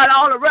of God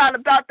all around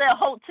about that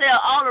hotel,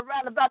 all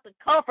around about the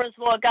conference,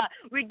 Lord God.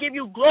 We give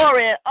you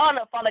glory and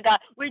honor, Father God.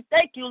 We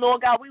thank you,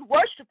 Lord God. We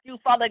worship you,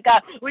 Father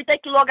God. We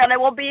thank you, Lord God, there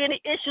won't be any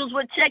issues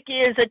with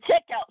check-ins and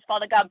check-outs,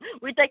 Father God.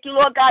 We thank you,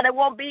 Lord God, there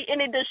won't be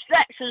any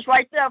distractions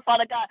right there,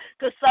 Father God,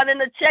 concerning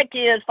the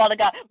check-ins, Father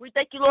God. We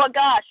thank you, Lord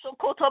God,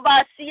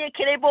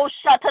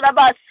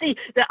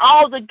 that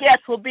all the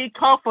guests will be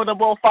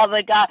comfortable,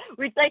 Father God.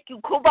 We thank you,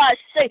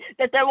 Kubashe,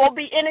 that there won't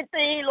be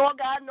anything, Lord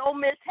God, no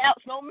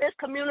mishaps, no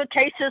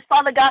miscommunications,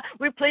 Father God.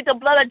 We plead the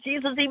blood of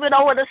Jesus even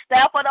over the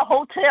staff of the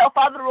hotel,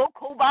 Father,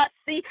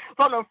 Kubashe,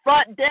 from the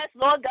front desk,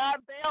 Lord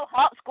God,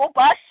 bellhops,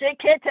 Kubashe,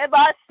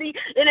 Ketebasi,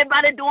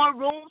 anybody doing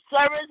room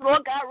service,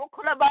 Lord God,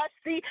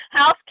 Kubashe,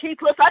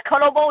 housekeepers,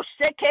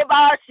 Akobashe,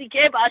 Kebasi,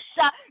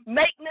 Kebasha,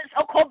 maintenance,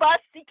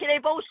 Okobasi,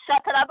 Kebosha,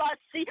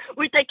 Tarabasi.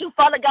 We thank you,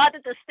 Father God,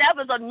 that the staff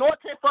is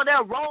anointed for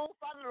their role,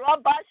 Father,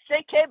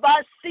 Rabashe,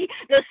 Kebasi,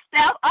 the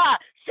staff,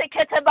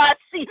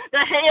 Sheketebasi,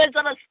 the hands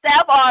of the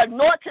staff are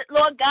anointed,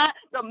 Lord God,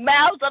 the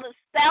mouths of the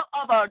staff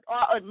are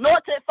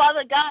anointed,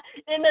 Father God,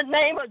 in the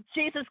name of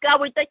Jesus,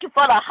 God. We thank you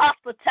for the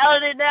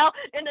hospitality now,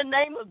 in the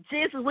name of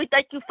Jesus. We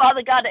thank you,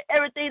 Father God, that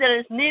everything that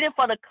is needed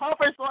for the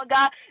conference, Lord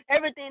God,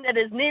 everything that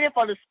is needed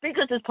for the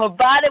speakers is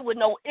provided with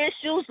no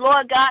issues,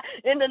 Lord God,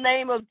 in the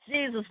name of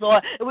Jesus,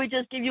 Lord. And we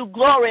just give you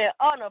glory and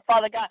honor,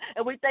 Father God,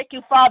 and we thank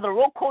you, Father.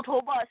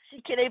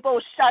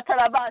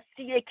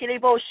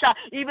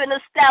 Even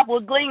the staff will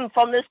glean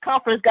from this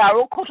conference, God.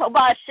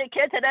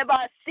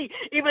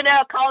 Even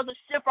they'll cause a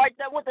shift right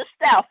there with the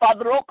staff,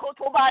 Father.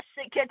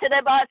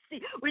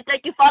 We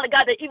thank you, Father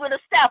God, that even the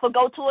staff will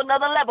go to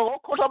another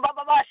level.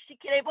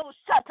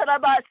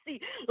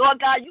 Lord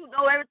God, you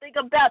know everything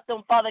about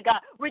them, Father God.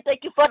 We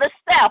thank you for the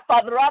staff,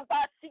 Father.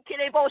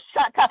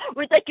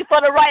 We thank you for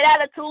the right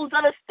attitudes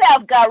of the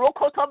staff, God.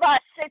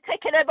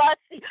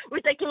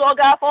 We thank you, Lord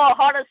God, for a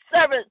heart of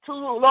servant to,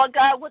 Lord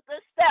God, with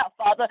the staff,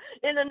 Father,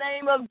 in the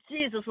name of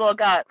Jesus, Lord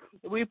God.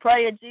 We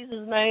pray in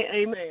Jesus' name,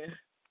 amen.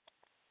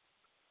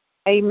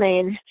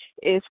 Amen.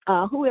 Is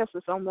who else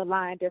is on the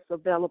line that's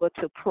available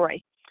to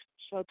pray?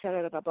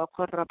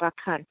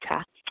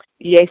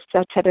 Yes,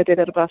 I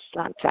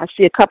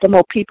see a couple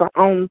more people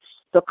on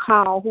the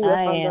call. Who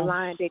else on the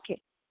line? They can.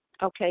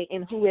 Okay,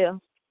 and who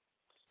else?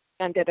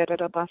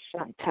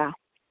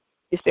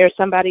 Is there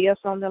somebody else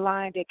on the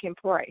line that can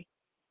pray?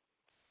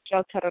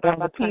 Okay,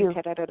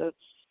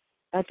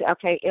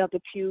 Elder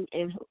Pugh,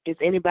 and is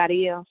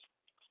anybody else?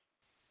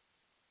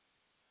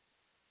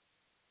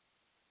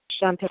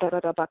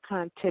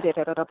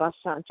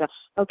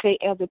 Okay,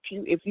 Elder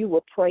Pugh, if you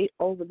will pray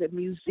over the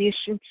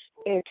musicians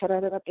and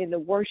the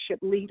worship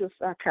leaders,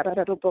 and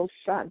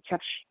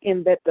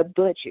that the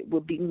budget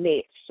will be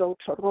met. So,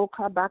 Father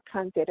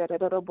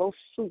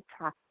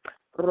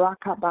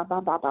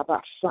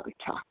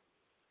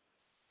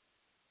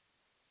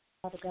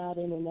God,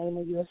 in the name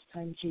of your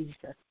Son,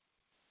 Jesus,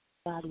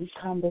 God, we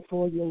come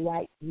before you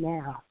right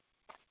now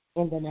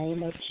in the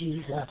name of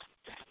Jesus.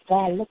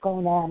 God, look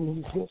on our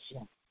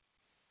musicians.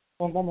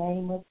 In the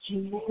name of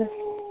Jesus,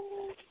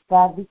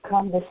 God, we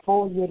come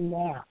before you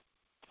now,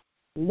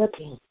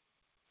 looking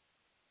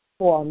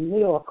for a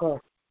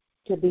miracle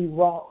to be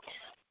wrought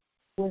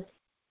with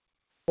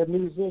the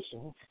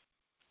musicians.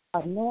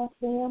 Anoint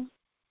them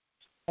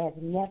as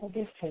never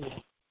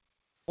before.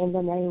 In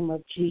the name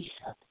of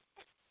Jesus,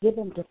 give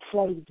them to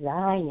play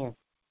Zion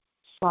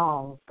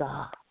songs,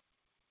 God.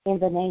 In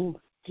the name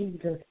of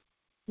Jesus,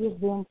 give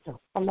them to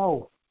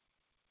flow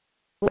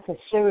with a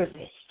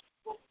service.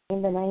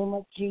 In the name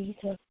of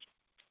Jesus,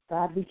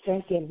 God, we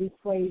thank you and we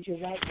praise you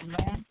right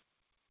now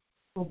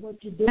for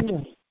what you're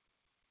doing.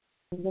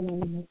 In the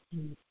name of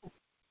Jesus,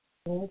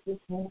 Lord,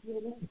 just have your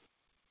way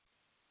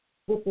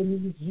with the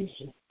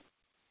musicians.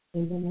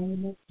 In the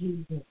name of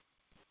Jesus,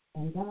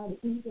 and God,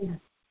 even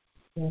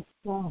their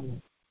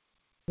song,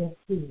 their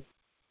feet,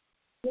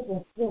 give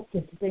us what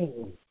to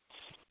sing.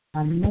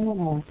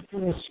 Anoint our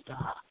fresh,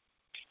 God.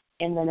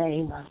 In the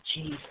name of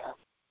Jesus.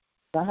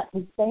 God,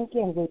 we thank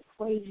you and we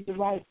praise you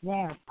right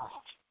now, God,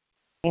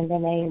 in the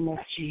name of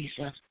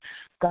Jesus.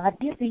 God,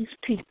 give these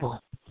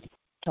people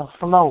to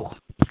flow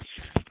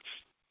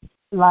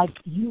like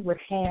you would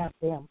have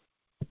them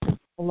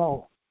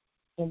flow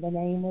in the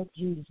name of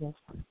Jesus.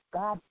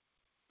 God,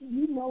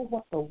 you know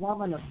what the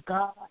woman of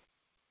God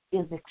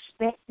is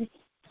expecting?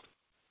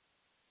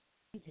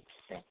 She's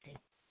expecting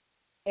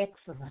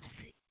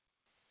excellency.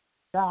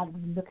 God,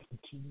 we look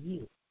to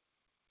you,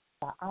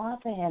 the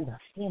author and the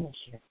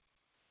finisher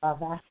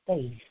of our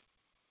faith.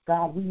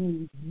 God, we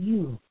need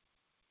you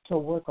to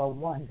work a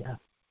wonder.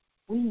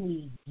 We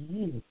need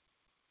you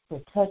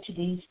to touch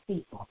these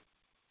people.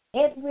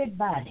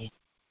 Everybody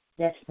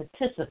that's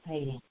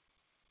participating,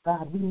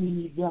 God, we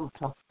need them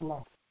to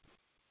flow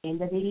in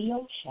the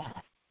video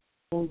shot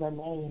in the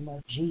name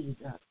of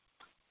Jesus.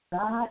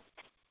 God,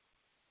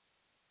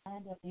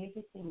 bind up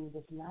everything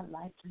that's not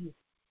like you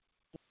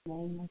in the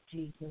name of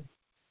Jesus.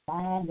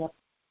 Bind up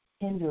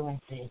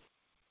hindrances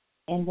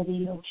in the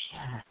video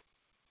shot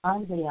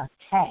on the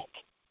attack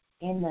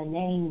in the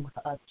name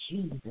of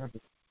Jesus.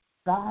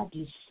 God,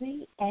 you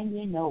see and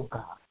you know,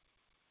 God.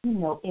 You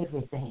know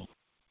everything.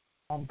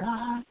 And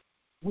God,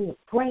 we're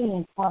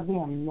praying for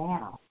them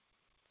now,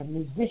 the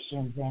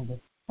musicians and the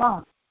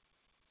singers,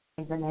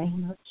 in the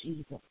name of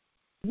Jesus.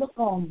 Look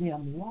on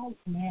them right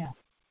now,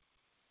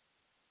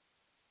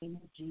 in the name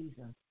of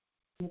Jesus.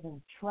 Give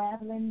them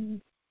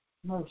traveling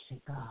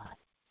mercy, God,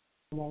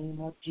 in the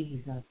name of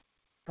Jesus.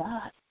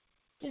 God,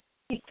 just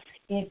fix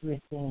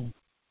everything,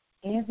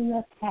 every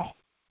attack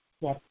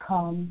that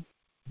comes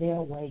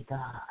their way,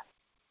 God.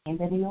 In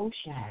the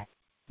ocean,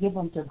 give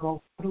them to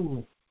go through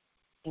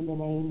it, in the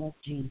name of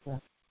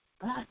Jesus.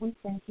 God, we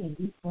thank you and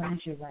we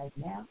praise you right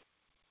now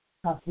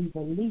because we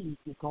believe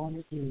you're going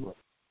to do it.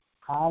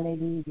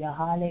 Hallelujah,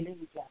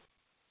 hallelujah.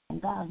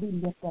 And God, we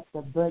lift up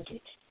the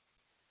budget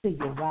to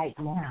you right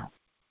now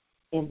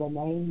in the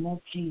name of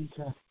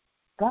Jesus.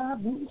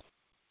 God,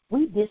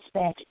 we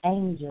dispatch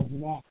angels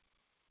now.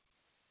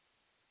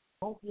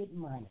 Go get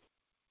money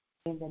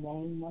in the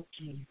name of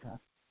Jesus.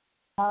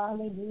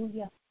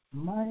 Hallelujah.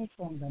 Money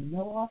from the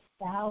north,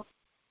 south,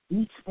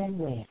 east, and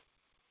west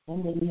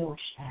in the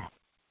ocean.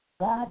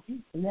 God, you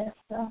blessed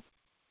us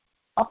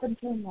up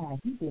until now.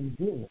 You've been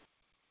good.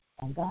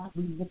 And God,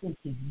 we looking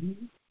to you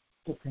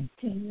to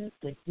continue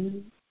to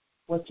do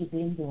what you've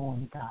been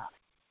doing, God,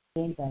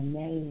 in the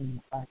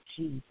name of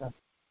Jesus.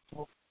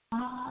 So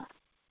God,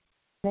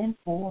 send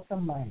forth the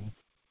money.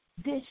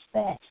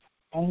 Dispatch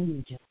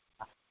angels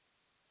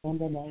in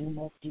the name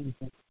of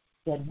Jesus,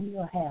 that we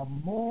will have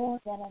more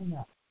than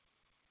enough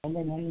in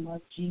the name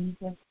of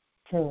Jesus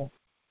to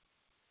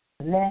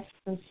bless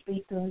the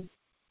speakers,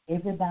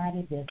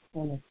 everybody that's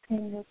in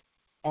attendance,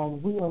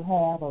 and we will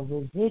have a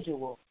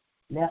residual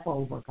left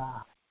over,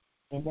 God,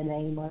 in the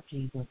name of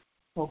Jesus.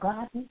 So,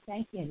 God, we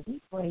thank you and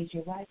we praise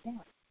you right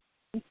now.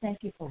 We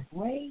thank you for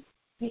great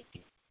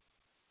victory.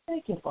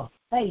 Thank you for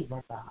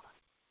favor, God,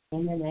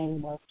 in the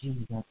name of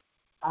Jesus.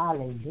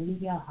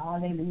 Hallelujah,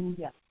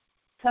 hallelujah.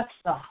 Touch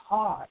the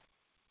heart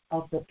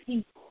of the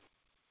people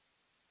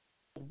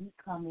that we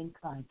come in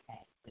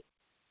contact with,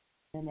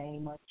 in the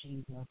name of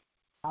Jesus.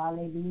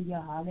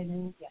 Hallelujah,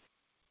 hallelujah.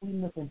 We're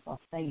looking for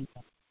favor.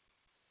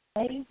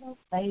 Favor,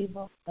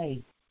 favor,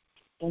 favor,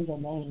 in the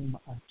name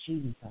of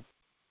Jesus.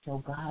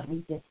 So, God,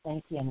 we just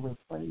thank you and we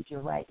praise you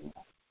right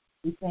now.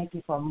 We thank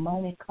you for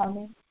money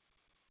coming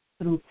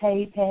through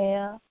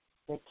PayPal,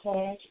 the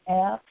Cash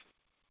App,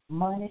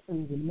 money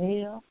through the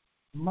mail,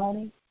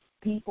 money,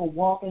 people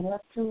walking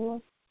up to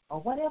us, or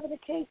whatever the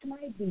case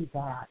might be,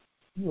 God.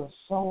 You are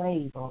so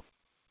able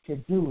to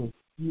do it.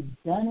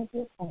 You've done it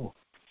before,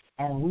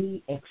 and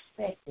we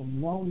expecting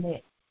no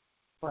less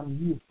from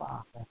you,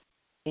 Father,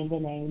 in the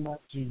name of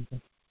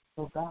Jesus.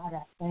 So, God,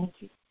 I thank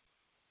you.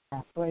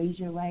 I praise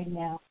you right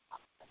now,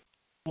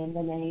 in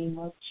the name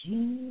of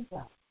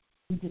Jesus.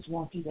 We just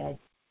want you to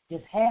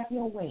just have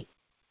your way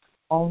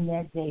on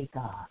that day,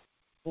 God,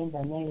 in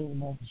the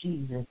name of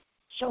Jesus.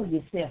 Show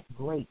yourself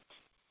great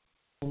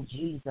in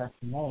Jesus'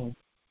 name.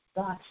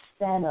 God,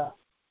 stand up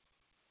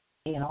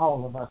in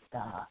all of us,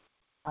 God.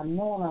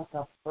 Anoint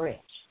us afresh.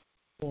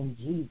 In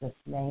Jesus'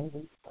 name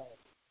we pray.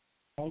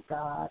 Thank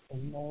God.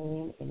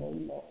 Amen and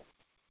amen.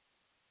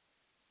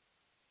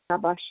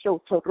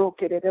 Abashoto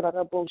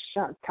rokererabo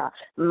shanta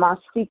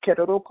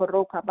masikero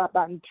roka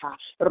babanta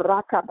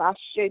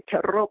rakabashete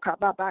roka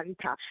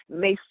babanta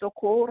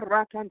mesoko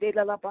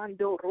rakandela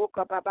labando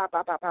roka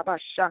baba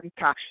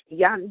shanta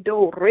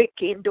yando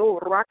rekendo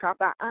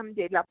rakaba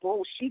ande la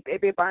boshi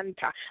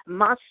bebanta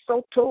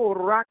masoto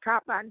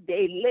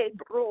rakabande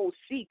lebro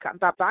sika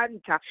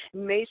babanta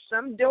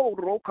mesamdo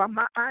roka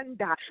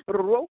maanda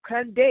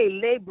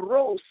rokande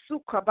lebro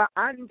sukaba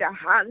anda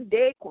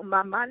hande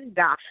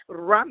kumamanda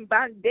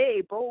rambande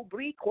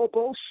Bobri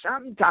Kobo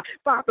Shanda.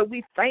 Father,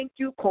 we thank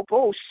you,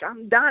 Kobo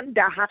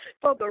Shandanda,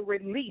 for the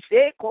release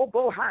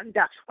Kobo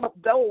Handa of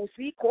those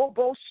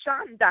Kobo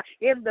Shanda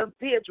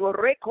individual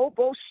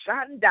Rekobo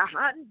Shanda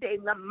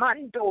Hande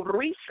Lamando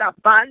Risa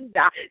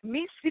Banda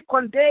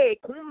Misikonde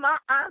Kuma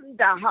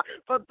Anda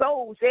for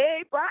those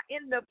Eba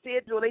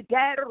individual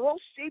Dad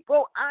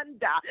Rosipo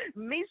Anda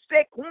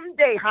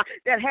Misekunde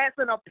that has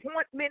an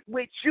appointment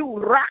with you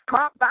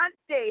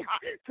Rakabande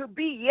to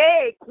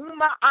be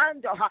Kuma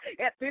Anda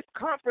at this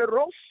comfort.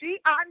 Roshi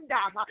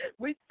anda.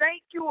 We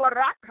thank you,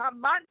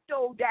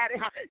 Rakamando,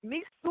 Daddy.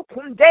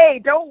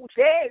 Misukunde,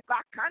 Doze,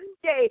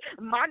 Vakande,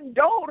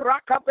 Mando,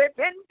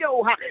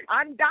 Rakabendo,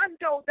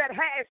 Andando, that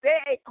has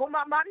a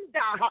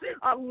Kumamanda,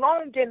 a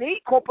longing,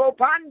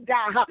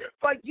 Ekopobanda,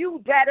 for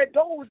you, Daddy,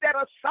 those that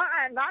are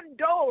signed,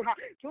 Ando,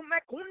 to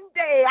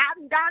Mekunde,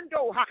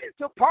 Andando,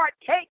 to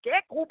partake,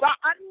 Ekuba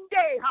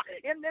Ande,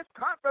 in this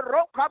comfort,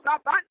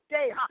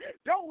 Rokababande,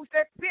 those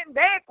that been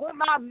there,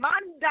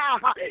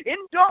 Kumamanda,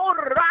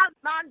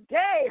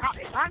 Indoramande,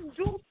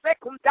 Andu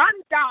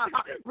Secundanda,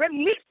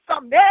 release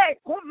them there,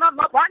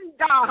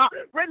 Kumamabanda,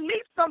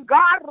 release them,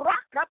 God,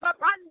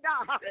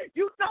 Rakababanda.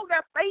 You know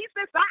their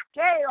faces,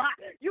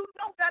 you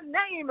know their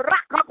name,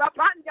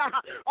 Rakababanda,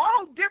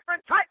 all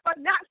different type of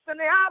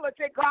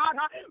nationality, God,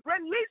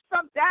 release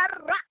them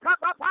there,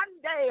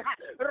 Rakababande,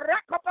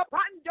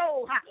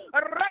 Rakababando,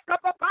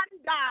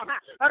 Rakababanda,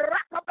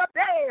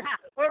 Rakababe,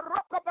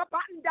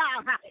 Rakababanda,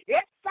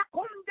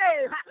 Esakunde,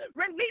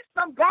 release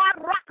them, God,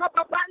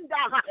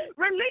 Rakababanda,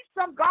 release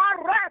them, God,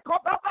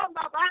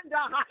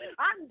 Rakababanda,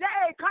 and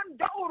they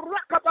Kando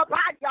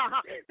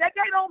Rakababanda, that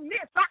they don't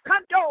miss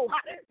Kando,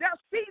 their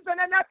season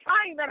and their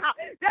timing,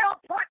 their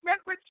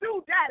appointment with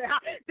you, Daddy,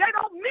 they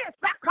don't miss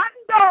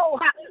Kando,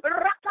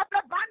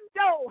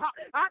 Rakababando,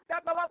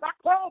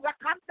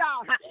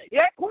 Kanda,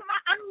 Ekuma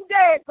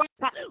Ande,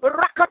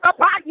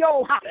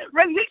 Rakababayo,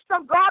 release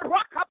them, God,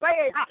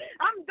 Rakabe,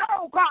 and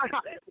God,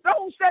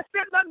 those that's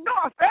in the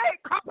north,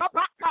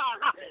 Kapabaka,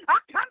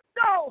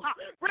 Akando,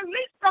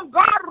 release them,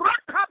 God,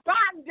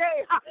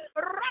 Rakabande,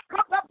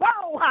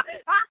 Rakababo,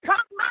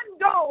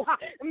 Akamando,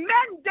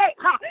 mandate,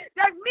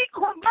 that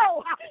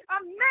Mikomo, a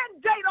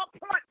mandate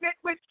appointment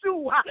with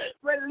you,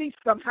 release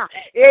them, God.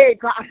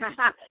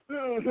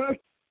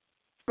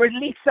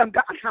 Release them,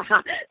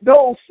 God.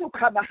 Those who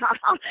come,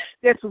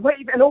 that's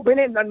waving open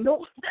in the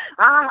north.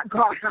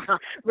 God,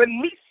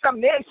 release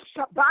them there,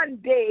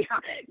 Sabande,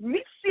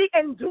 Missy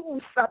and do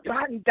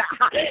Sabanda,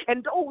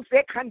 and those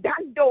that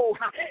Candando,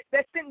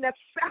 that's in the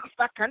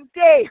south,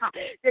 Kande,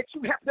 that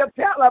you have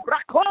developed,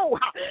 Rako,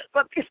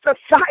 for this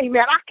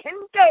assignment, I can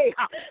day,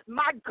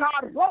 my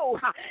God, woe,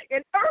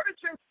 in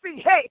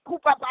urgency, hey,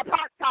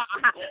 Kupapapata,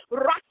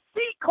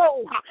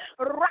 Siko,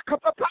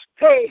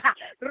 Rakapapake,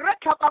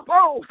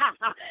 Rekapabo,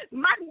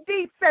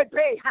 Mandi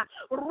Sebe,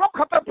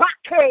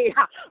 Rokapapake,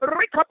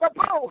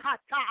 Rikapabo,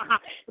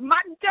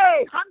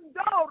 Mande,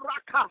 Hando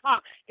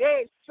Raka,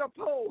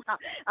 Sapo,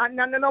 and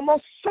Nanamo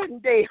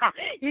Sunday,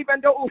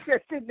 even those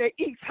that's in the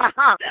east,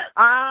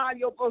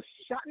 Yobo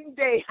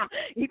Sunday,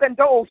 even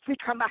those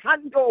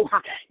Sikamahando,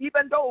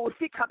 even those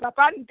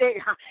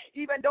Sikababande,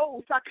 even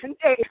those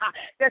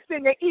that's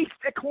in the east,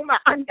 Ekuma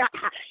Anda,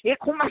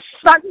 Ekuma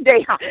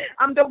Sunday.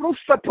 I'm the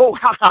Rusapo,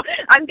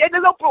 and then the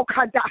Lopo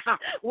Kanda,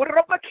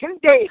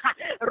 Urobakinde,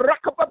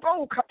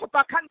 Rakababo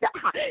Kapakanda,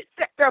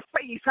 set their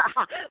face,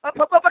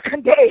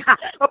 Upabakande,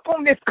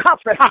 upon this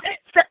comfort,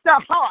 set their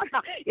heart,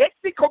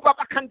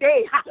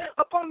 Esikobakande,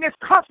 upon this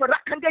comfort,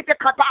 Akande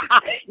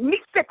Kaba,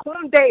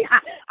 Misekunde,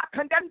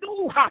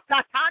 Akandandu,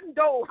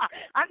 Tatando,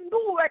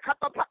 Andu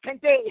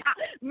Kapakande,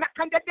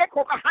 Makanda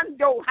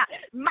Dekobahando,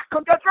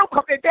 Makanda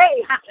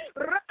Rokobede,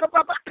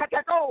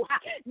 Rakabakado,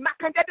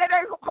 Makanda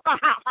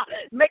Rokabaha.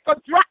 Make a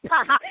drop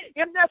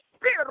in the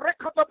spirit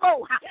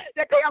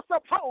that they are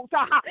supposed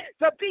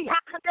to be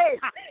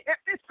at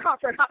this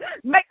concert.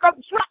 Make a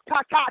drop.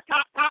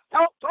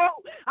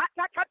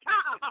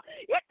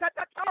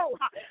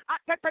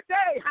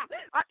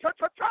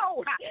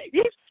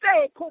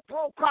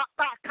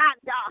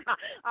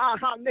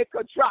 Make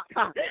a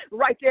drop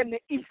right in the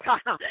east.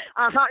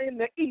 In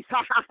the east.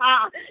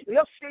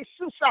 You'll see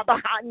Susa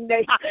behind.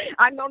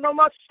 I know no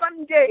more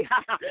Sunday.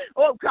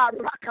 Oh God,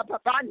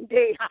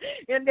 Rakababande.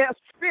 In their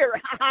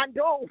spirit,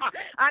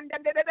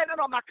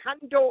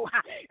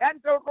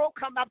 and the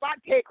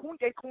Rokamabate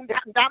Kunde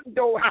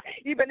Kundando,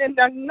 even in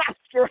the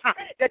nostril,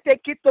 that they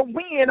get the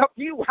wind of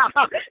you,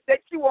 that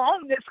you are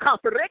on this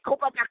comfort,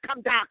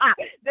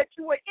 that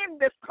you are in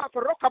this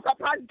comfort,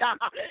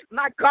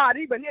 my God,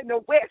 even in the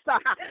west,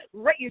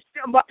 raise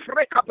them up,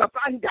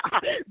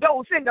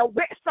 those in the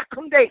west,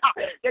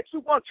 that you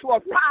want to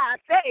arise,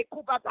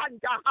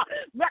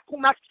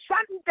 Makuma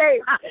Sunday,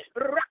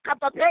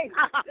 Rakababe,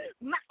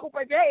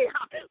 Makubade,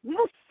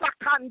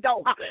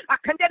 Musakando,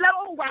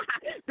 Akandelova,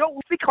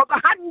 those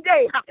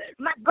Sikobahande,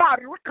 my God,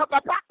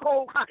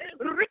 Rikababako,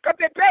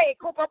 Rikabebe,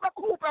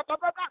 Kobabakuba,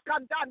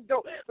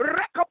 Babakandando,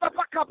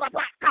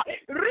 Rekababaka,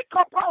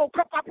 Rikopo,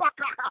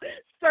 Kopabaka,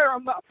 stir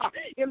them up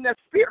in the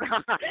spirit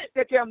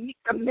that they'll meet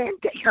the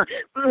mandate.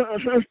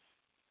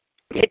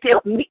 that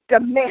they'll meet the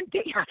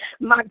mandate.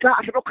 My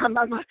God,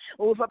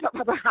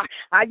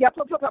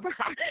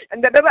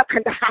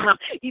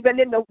 even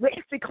in the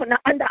west, oh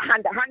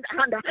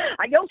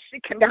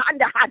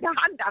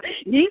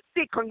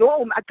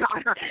my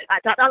God,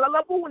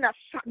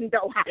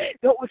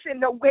 those in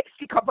the west,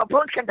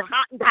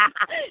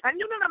 and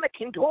you know,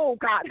 oh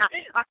God,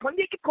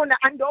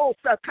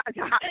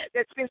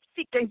 that's been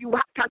seeking you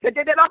out. That's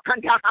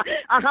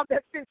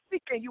been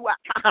seeking you out.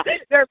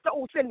 There's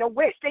those in the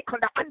west,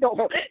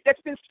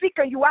 that's been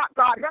seeking you out,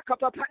 God.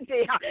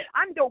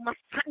 Ando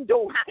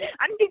masando,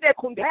 andi de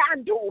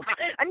kundando,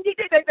 andi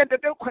de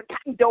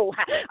kundando.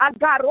 And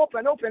God,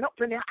 open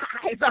their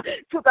eyes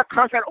to the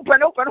concert. Open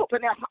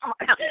their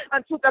heart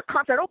unto the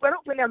concert. Open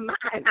their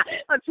mind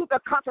unto the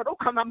concert.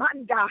 Open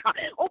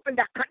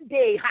that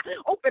kande.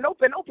 Open,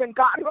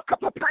 God.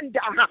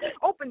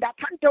 Open that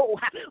kando.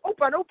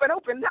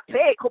 Open that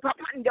pay.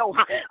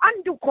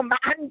 Undo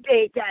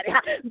commande, Daddy.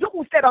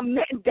 Those that are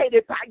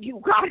mandated by you,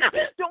 God.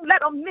 Don't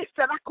let them miss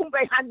it.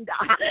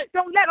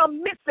 Don't let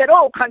them miss it.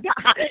 Oh,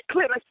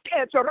 clear the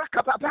schedule.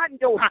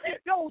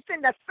 Those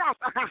in the south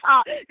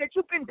that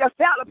you've been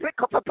developing,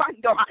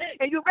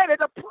 and you're ready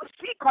to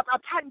proceed to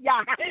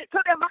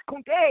them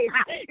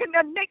in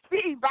the next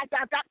day.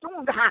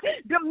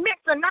 The mix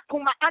and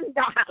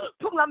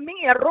pull them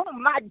in, oh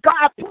my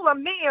God, pull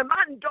them in,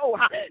 Mando.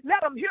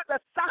 Let them hear the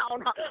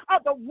sound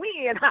of the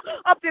wind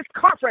of this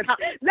conference.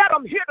 Let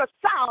them hear the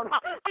sound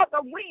of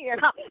the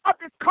wind of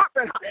this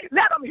conference.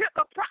 Let them hear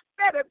the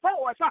prophetic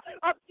voice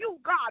of you,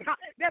 God,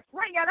 that's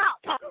ringing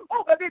out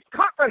over this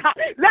conference.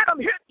 Let them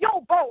hear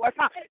your voice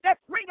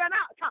that's ringing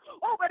out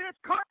over this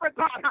conference,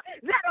 God.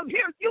 Let them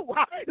hear you.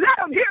 Let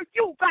them hear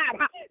you, God.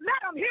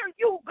 Let them hear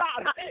you,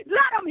 God.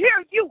 Let them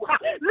hear you.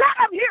 Let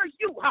them hear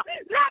you.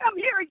 Let them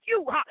hear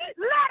you.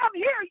 Let them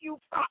hear you,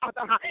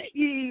 Father.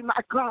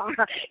 My God,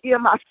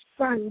 my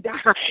son,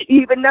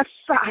 even the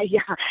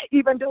Messiah,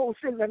 even those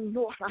in the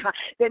north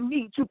that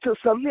need you to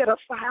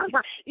solidify.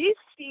 You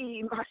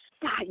see,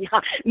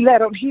 Messiah, let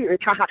them hear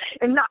it,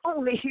 and not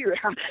only hear it,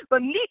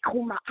 but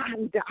Nikuma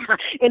anda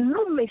and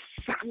Numi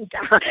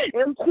Sanda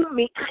and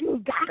Kumi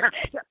anda.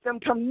 Let them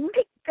to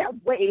make their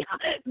way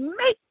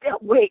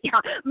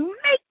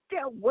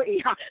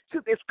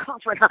to this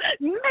conference.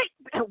 Make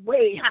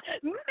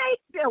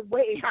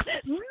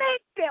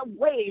their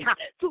way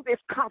to this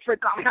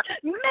conference, God.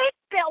 Make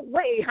their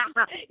way.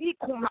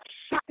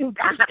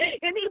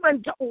 And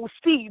even those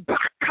see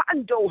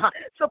Bakando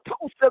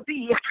supposed to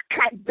be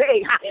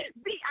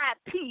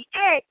VIP,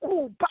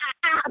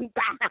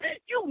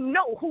 you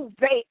know who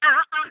they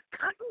are.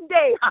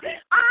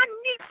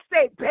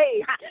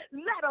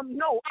 Let them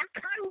know.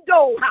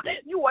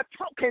 You are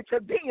talking to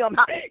them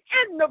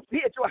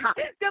individual.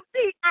 The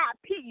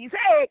VIPs,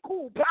 let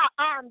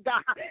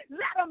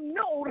them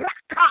know,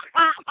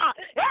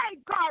 hey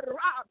God,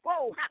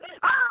 oh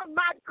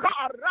my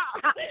God,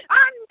 let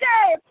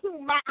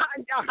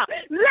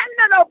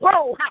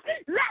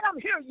them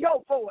hear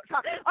your voice.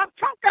 I'm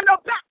talking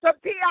about the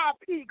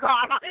VIP,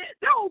 God,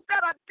 those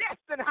that are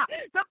destined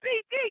to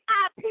be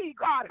VIP,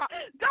 God,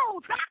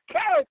 those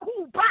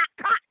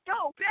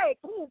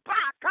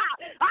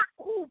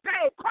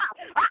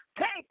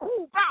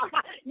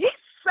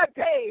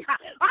yesterday,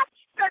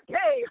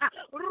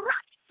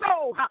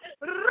 Raso,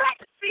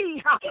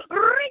 Rexi,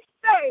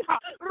 Rese,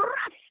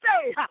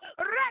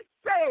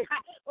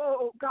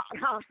 oh God,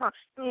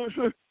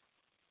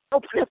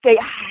 open up their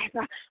eyes,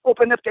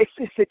 open up their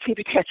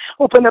sensitivity,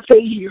 open up their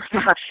ears,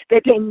 that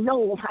they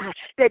know,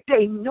 they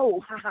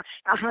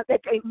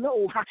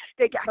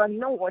got to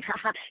know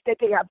that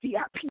they are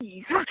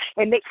VIPs,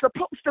 and they're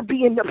supposed to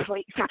be in the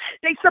place.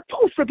 They're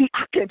supposed to be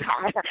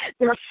occupied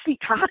their seat,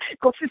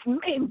 because it's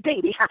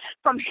mandated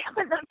from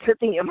heaven unto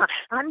them.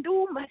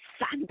 Andu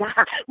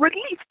Masanda,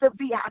 release the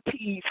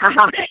VIPs,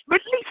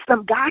 release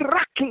them,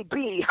 Garaki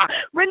B,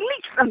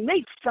 release them,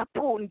 Mesa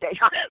Ponde,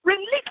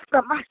 release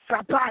them,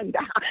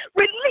 Masabanda.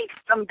 Release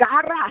them,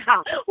 God.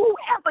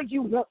 Whoever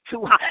you want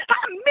to, how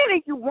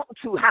many you want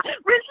to,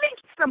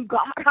 release them,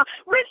 God.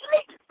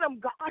 Release them,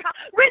 God.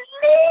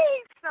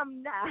 Release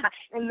them now,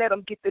 and let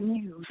them get the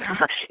news.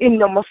 In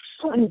the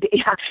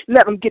Sunday,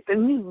 let them get the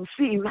news.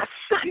 See, my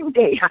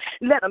Sunday,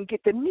 let them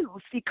get the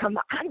news. See, come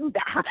under.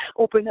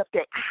 Open up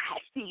their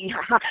eyes. See,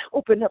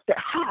 open up their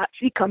hearts.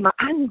 See, come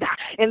under,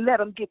 and let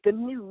them get the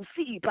news.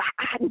 See, by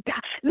under.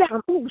 Let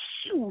them,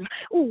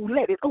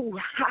 let it,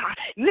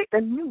 let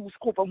the news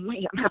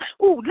overwhelm.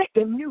 Let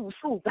the news,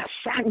 let it,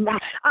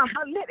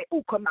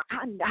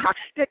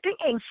 that they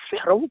ain't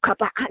settled,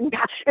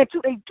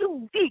 until they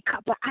do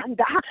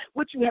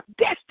what you have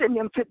destined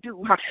them to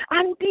do.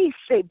 And they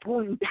say,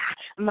 Bunda,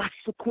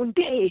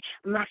 Masukunde,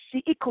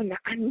 Masiikona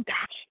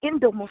anda,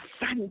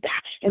 Indomosanda.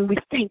 And we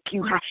thank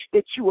you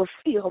that you will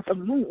fill the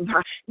moon.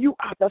 You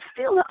are the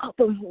filler of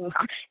the moon.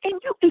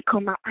 And you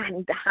ikoma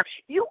anda.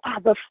 You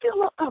are the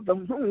filler of the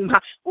moon.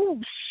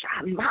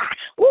 Shama,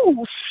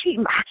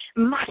 Shima,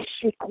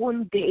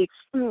 Masikunde.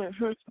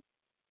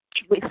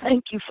 We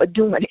thank you for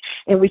doing it.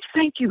 And we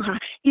thank you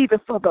even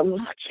for the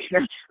lunch.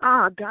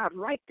 God,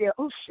 right there.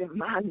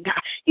 Oshimanda.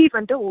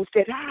 Even those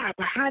that are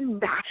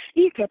behind.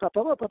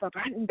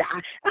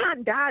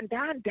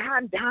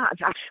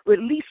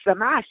 Release them.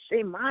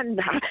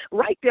 Ashimanda.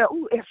 Right there.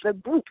 As a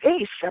group.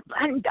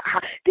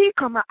 Eshabanda. They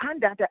come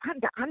under the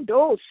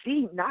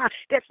Sina.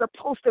 They're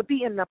supposed to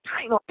be in the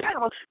panel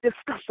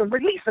discussion.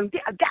 Release them.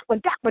 That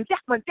one.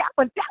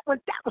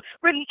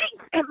 Release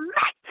and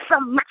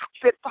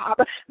maximize it,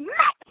 Father.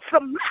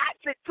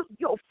 Maximize it to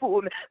your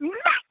fullness.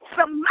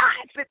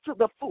 Maximize it to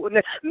the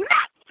fullness.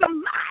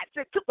 Maximize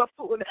it to the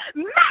fullness.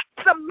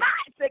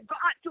 Maximize it,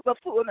 God, to the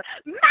fullness.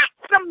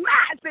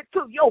 Maximize it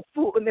to your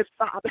fullness,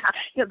 Father.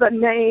 In the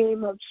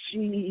name of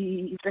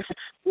Jesus.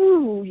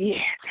 Ooh,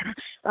 yes.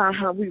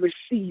 We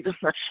receive.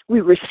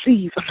 We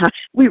receive.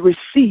 We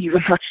receive.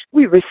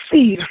 We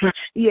receive.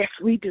 Yes,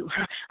 we do.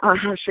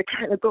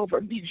 Shekinah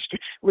Global Ministry.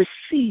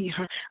 Receive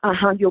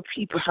your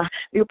people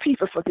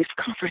for this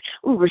conference.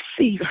 We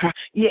receive.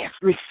 Yes,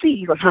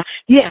 receive.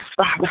 Yes,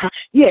 Father.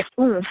 Yes,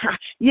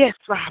 yes,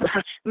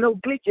 Father. No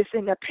glitches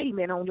in the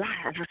payment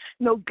online.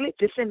 No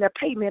glitches in the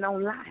payment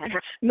online.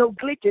 No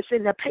glitches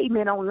in the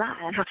payment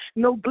online.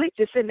 No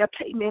glitches in the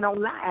payment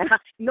online.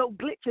 No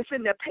glitches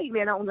in the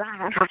payment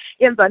online.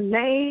 In the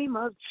name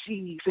of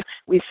Jesus,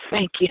 we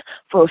thank you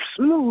for a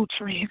smooth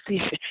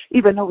transition,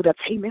 even though the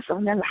payment's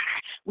on the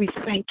line. We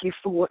thank you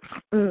for it.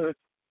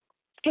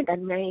 In the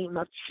name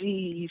of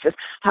Jesus,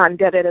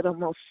 Messi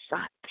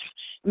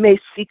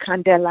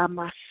Candela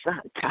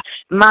Masanta,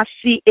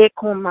 Masi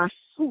Eko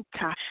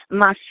Masuta,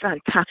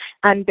 Masanta,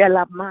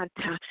 Andela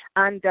Manta,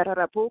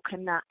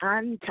 Andarabokana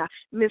Anta.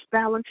 Miss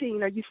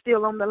Valentine, are you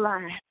still on the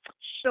line?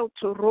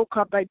 Shoto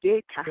Roka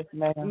Badeta,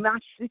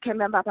 Masi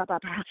Kanababa.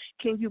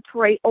 Can you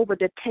pray over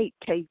the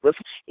tables?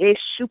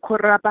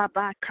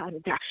 Eshukurababa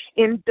Kanda,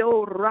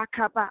 Indo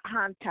Rakaba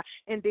Hanta,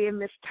 and then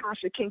Miss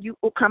Tasha, can you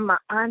Ukama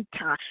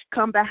Anta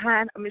come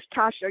behind? Miss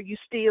Tasha, are you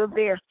still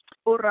there?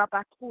 Are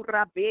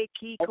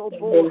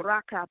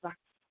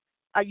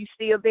you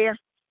still there?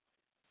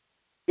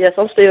 Yes,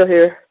 I'm still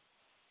here.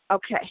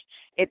 Okay.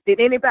 Did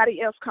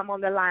anybody else come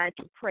on the line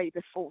to pray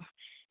before?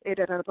 I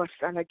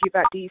give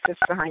out these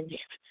assignments.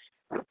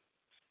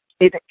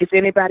 Is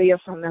anybody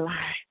else on the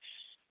line?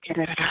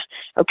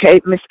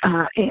 Okay, Miss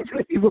Angela,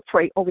 if you will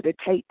pray over the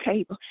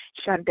table,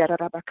 and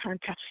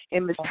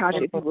Miss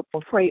Tasha, if you will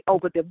pray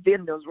over the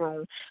vendor's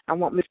room. I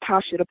want Miss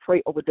Tasha to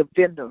pray over the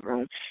vendor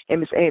room, and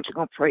Miss Angela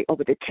going to pray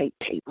over the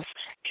tables.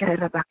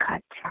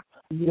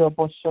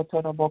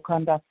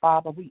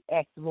 Father, we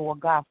ask, Lord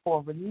God, for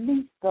a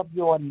release of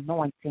your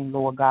anointing,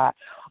 Lord God,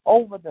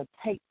 over the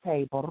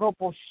table.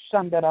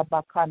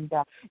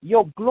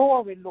 Your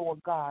glory,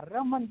 Lord God,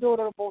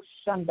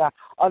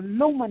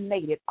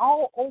 illuminated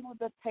all over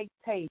the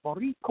table.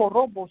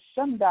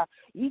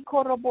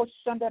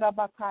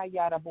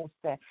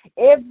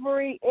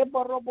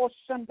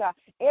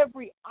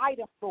 Every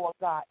item, Lord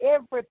God,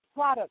 every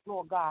product,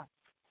 Lord God,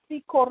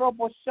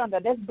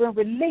 that's been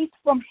released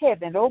from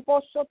heaven, that's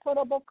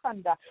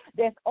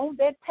on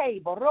that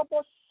table,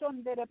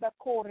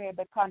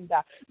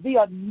 the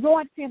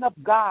anointing of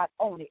God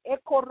on it,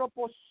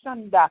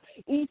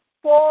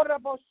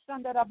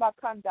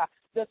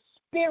 the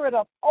spirit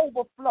of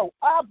overflow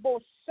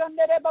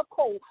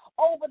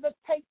over the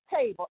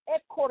table.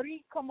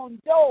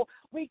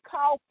 We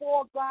call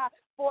for God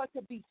for it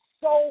to be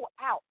sold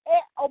out.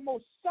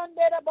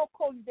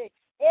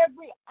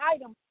 Every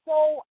item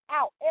sold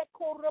out.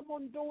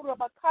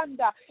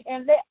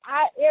 And let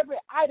every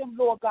item,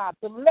 Lord God,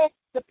 bless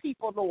the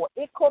people, Lord.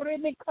 Let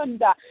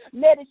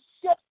it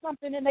shift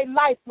something in their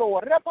life,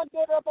 Lord.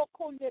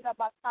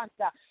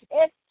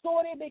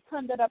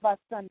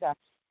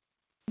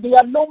 The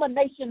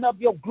illumination of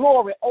your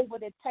glory over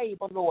the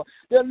table, Lord.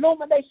 The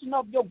illumination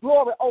of your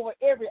glory over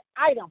every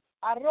item.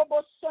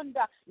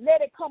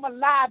 Let it come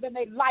alive in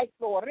their life,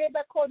 Lord.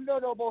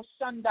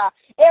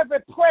 Every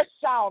prayer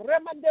shawl.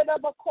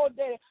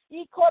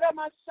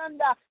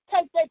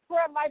 Take their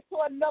prayer life to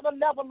another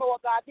level,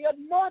 Lord God. The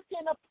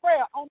anointing of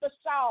prayer on the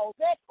shawls.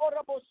 That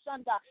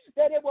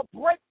it will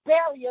break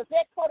barriers.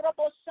 It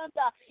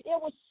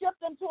will shift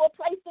them to a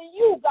place in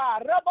you,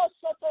 God.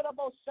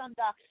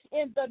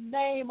 In the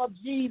name of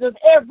Jesus.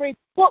 Every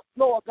book,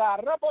 Lord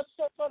God.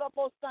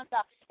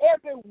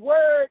 Every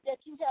word that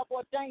you have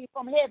ordained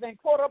from heaven.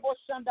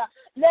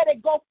 Let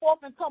it go forth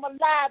and come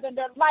alive in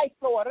their life,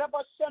 Lord. As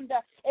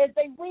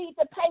they read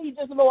the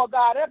pages, Lord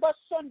God.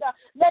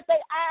 Let their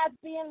eyes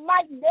be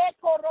enlightened.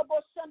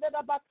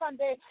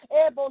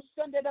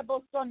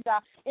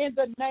 In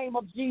the name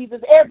of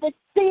Jesus. Every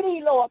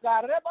CD, Lord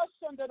God.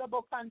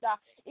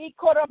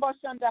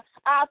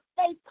 Our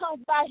faith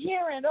comes by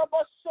hearing.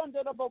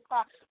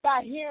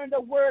 By hearing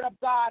the word of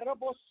God.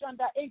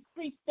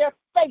 Increase their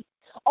faith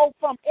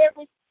from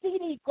every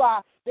CD,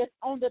 God, that's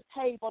on the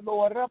table,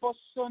 Lord.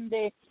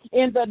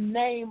 In the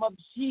name of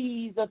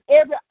Jesus.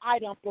 Every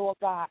item, Lord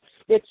God,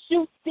 that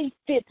you see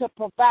fit to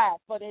provide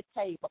for that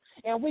table.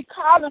 And we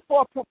calling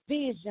for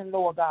provision,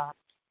 Lord God.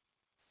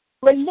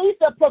 Release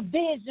a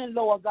provision,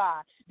 Lord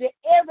God, that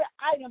every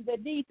item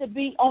that needs to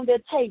be on their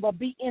table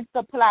be in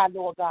supply,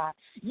 Lord God.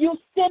 You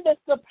send the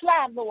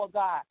supply, Lord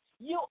God.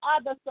 You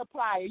are the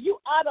supplier. You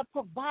are the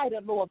provider,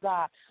 Lord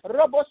God.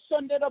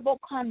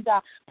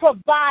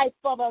 Provide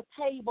for the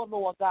table,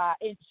 Lord God,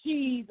 in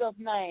Jesus'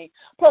 name.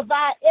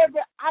 Provide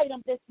every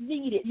item that's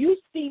needed. You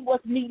see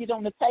what's needed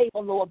on the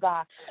table, Lord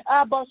God.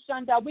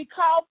 We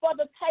call for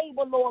the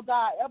table, Lord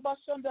God,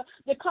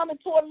 to come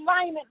into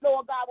alignment,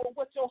 Lord God, with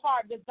what your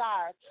heart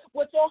desires,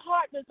 what your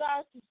heart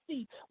desires to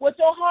see, what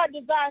your heart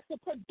desires to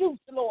produce,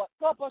 Lord.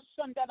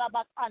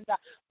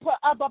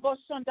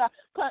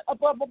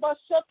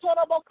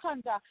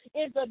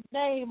 In the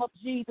name of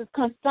Jesus,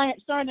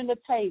 concerning the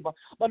table.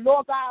 But,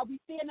 Lord God, we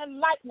see an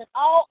enlightenment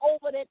all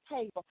over that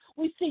table.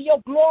 We see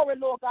your glory,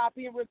 Lord God,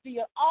 being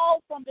revealed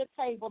all from the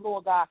table,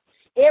 Lord God.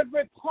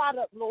 Every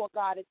product, Lord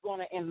God, is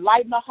going to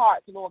enlighten the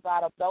hearts, Lord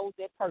God, of those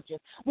that purchase.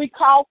 We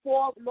call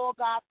for, Lord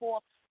God, for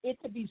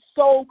it to be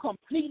sold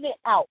completely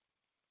out.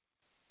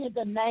 In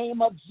the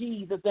name of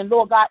Jesus. And,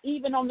 Lord God,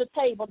 even on the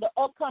table, the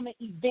upcoming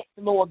events,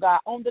 Lord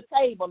God, on the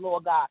table,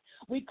 Lord God,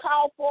 we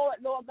call for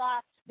it, Lord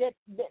God, that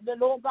the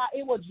Lord God,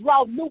 it will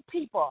draw new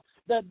people.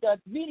 The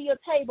media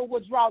table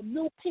will draw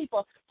new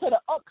people to the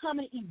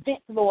upcoming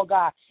events, Lord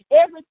God.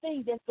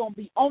 Everything that's going to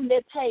be on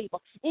their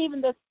table,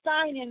 even the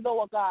signing,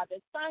 Lord God, the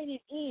signing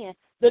in,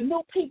 the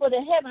new people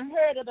that haven't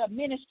heard of the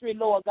ministry,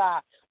 Lord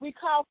God. We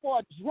call for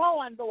a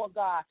drawing, Lord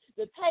God.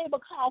 The table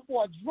call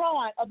for a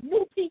drawing of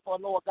new people,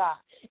 Lord God.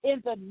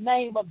 In the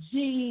name of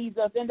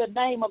Jesus, in the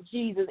name of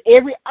Jesus,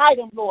 every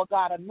item, Lord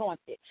God,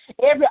 anointed.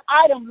 Every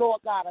item, Lord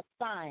God,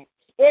 assigned.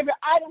 Every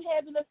item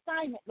has an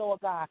assignment,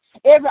 Lord God.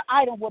 Every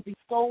item will be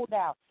sold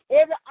out.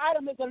 Every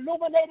item is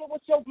illuminated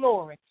with your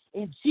glory.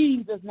 In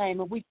Jesus'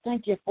 name, and we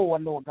thank you for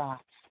it, Lord God.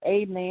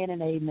 Amen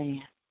and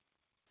amen.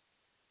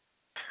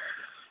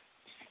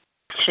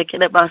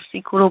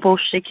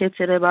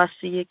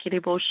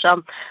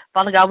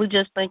 Father God, we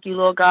just thank you,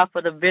 Lord God,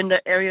 for the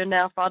vendor area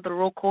now, Father.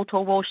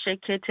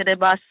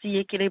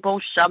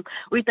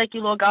 We thank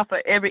you, Lord God,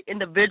 for every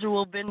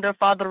individual vendor,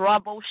 Father.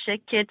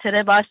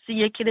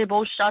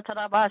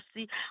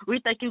 We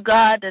thank you,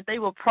 God, that they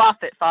will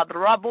profit, Father.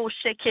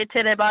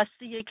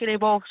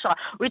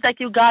 We thank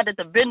you, God, that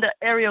the vendor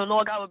area,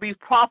 Lord God, will be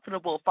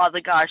profitable,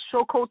 Father God.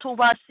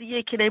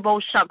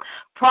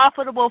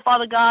 Profitable,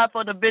 Father God,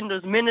 for the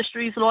vendors'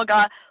 ministries, Lord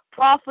God.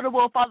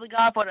 Profitable, Father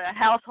God, for their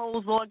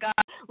households, Lord God.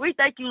 We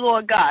thank you,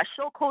 Lord God,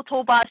 for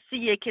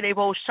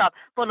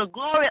the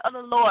glory of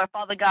the Lord,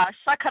 Father God,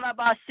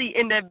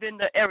 in that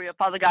vendor area,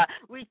 Father God.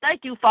 We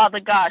thank you, Father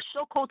God.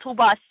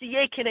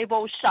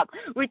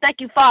 We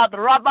thank you, Father.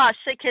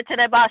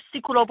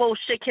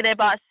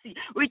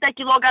 We thank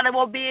you, Lord God, there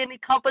won't be any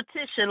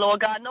competition,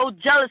 Lord God, no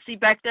jealousy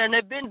back there in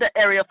that vendor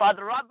area,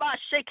 Father.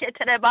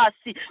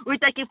 We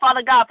thank you,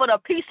 Father God, for the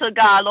peace of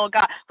God, Lord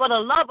God, for the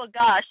love of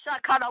God.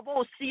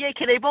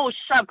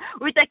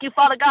 We thank you,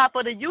 Father God,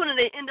 for the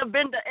unity in the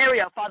vendor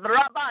area, Father.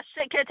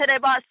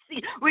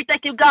 We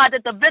thank you, God,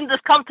 that the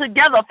vendors come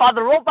together,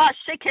 Father.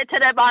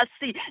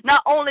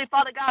 Not only,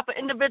 Father God, for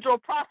individual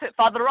profit,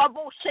 Father,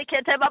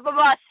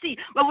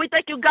 but we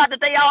thank you, God,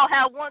 that they all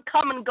have one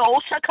common goal,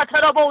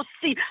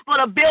 for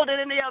the building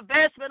and the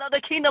advancement of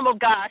the kingdom of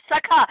God.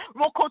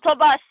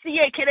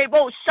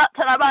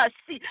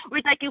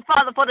 We thank you,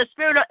 Father, for the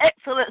spirit of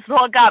excellence,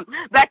 Lord God,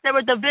 back there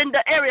at the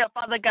vendor area,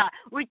 Father God.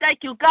 We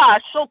thank you,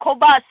 God,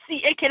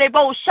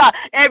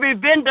 every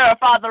vendor,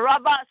 Father,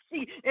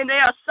 in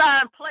their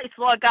assigned place,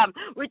 Lord God.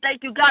 We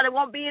thank you, God, there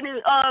won't be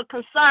any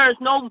concerns,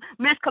 no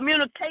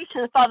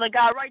miscommunications, Father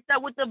God, right there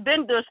with the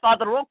vendors,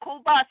 Father.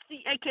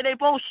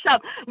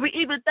 We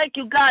even thank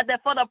you, God,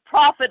 that for the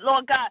prophet,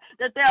 Lord God,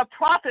 that they're a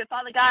prophet,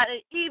 Father God,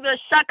 and even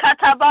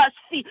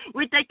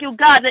we thank you,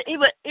 God, that it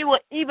will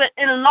even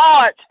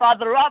enlarge,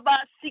 Father,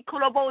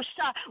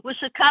 with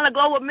Shekinah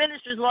Global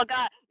Ministries, Lord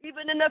God,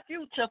 even in the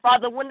future,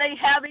 Father, when they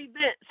have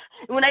events,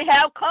 when they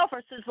have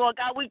conferences, Lord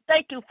God, we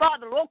thank you,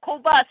 Father,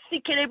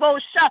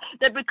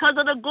 that because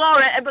of the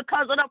glory and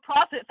because of the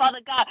prophet, Father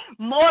God,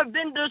 more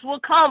vendors will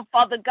come,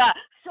 Father God.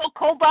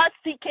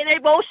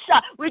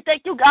 We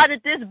thank you, God,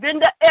 that this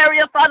vendor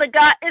area, Father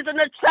God, is an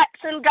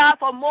attraction, God,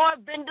 for more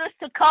vendors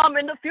to come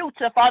in the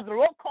future, Father.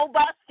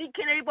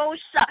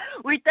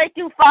 We thank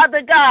you,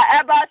 Father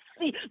God.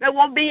 There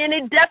won't be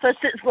any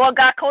deficits, Lord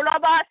God.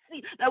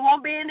 There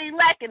won't be any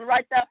lacking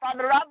right there,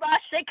 Father.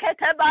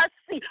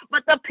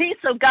 But the peace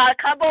of God,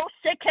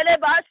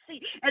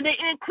 and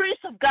the increase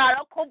of God,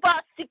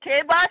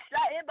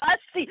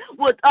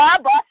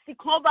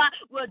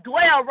 will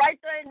dwell right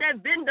there in that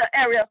vendor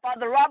area,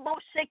 Father.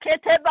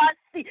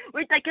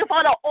 We thank you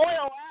for the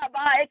oil,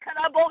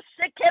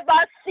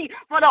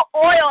 for the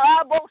oil,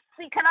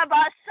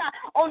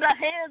 on the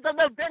hands of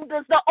the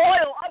vendors, the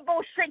oil,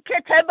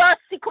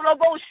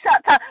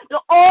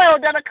 the oil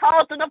that are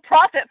called to the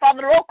prophet,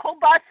 Father.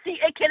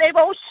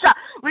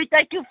 We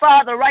thank you,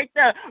 Father, right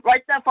there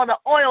for the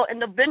oil in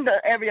the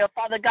vendor area,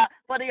 Father God,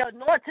 for the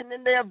anointing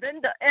in the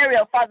vendor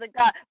area, Father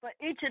God, for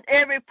each and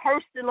every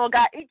person, Lord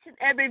God, each and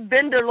every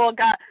vendor, Lord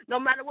God, no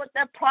matter what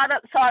their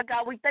products are,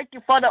 God, we thank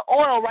you for the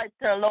oil right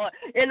there, Lord,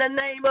 in the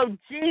name of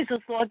Jesus,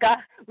 Lord God.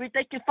 We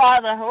thank you,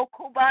 Father.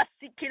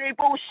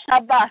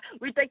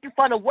 We thank you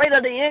for the weight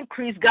of the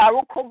increase, God.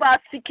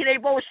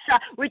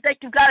 We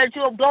thank you, God, that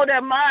you will blow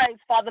their minds,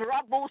 Father,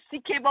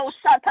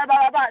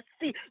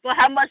 for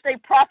how much they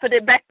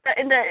profited back there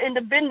in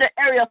the vendor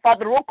area,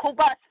 Father.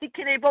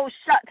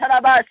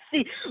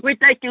 We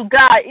thank you,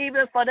 God,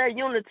 even for their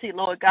unity,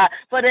 Lord God,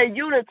 for their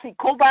unity.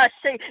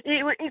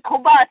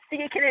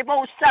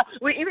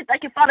 We even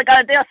thank you, Father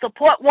God, that they'll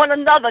support one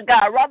another,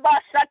 God.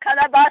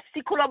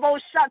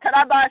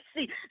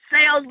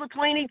 Sales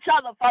between each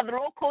other, Father.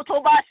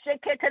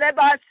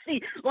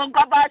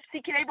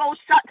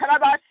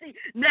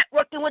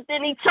 Networking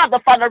within each other,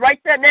 Father, right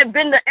there in that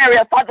vendor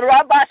area, Father.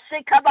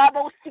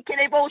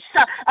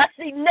 I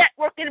see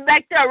networking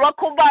back there.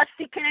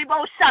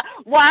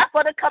 Why?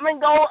 For the come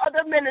and go of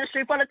the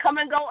ministry, for the come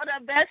and go of the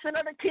advancement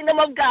of the kingdom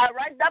of God,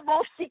 right there,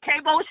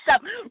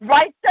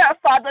 right there,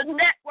 Father,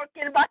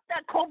 networking back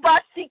there,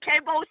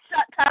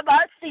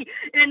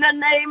 in the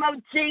name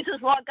of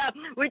Jesus, Lord God.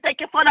 We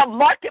thank you for the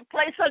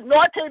marketplace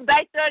anointing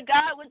back there,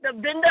 God, with the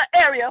vendor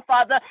area,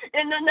 Father,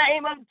 in the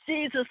name of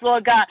Jesus,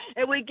 Lord God.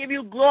 And we give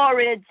you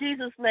glory. In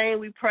Jesus' name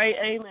we pray,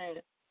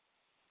 amen.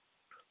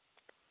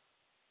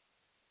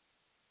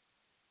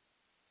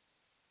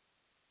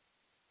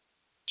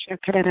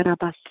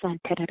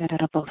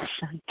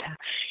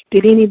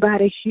 Did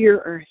anybody hear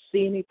or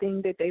see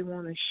anything that they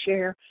want to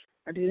share?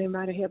 Or did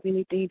anybody have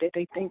anything that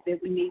they think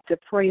that we need to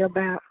pray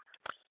about?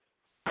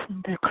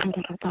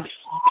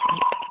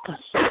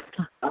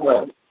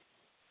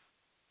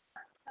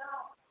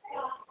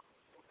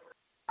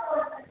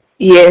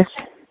 Yes.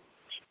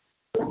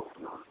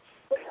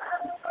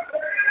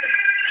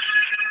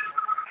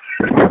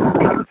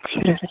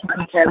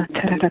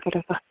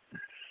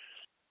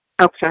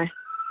 Okay.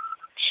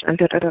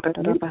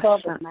 You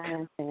covered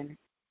mine, Sandy.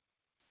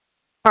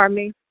 Pardon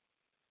me?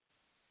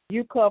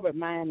 You covered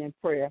mine in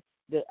prayer.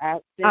 The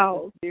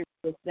Spirit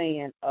was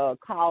saying,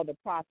 call the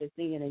prophets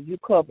in, and you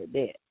covered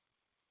that.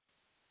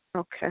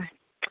 Okay.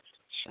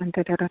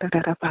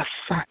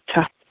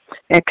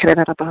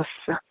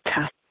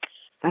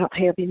 I don't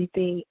have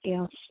anything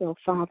else. So,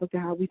 Father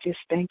God, we just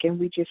thank and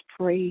we just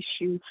praise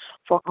you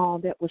for all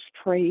that was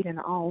prayed and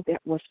all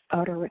that was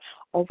uttered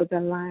over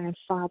the line.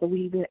 Father,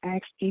 we even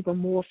ask even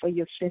more for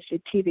your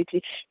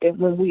sensitivity, that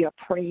when we are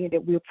praying,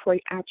 that we'll pray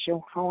out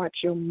your heart,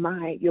 your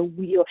mind, your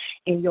will,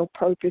 and your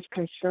purpose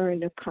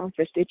concerning the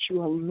conference, that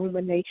you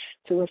illuminate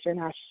to us in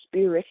our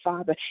spirit,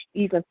 Father,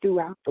 even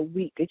throughout the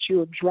week, that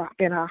you'll drop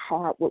in our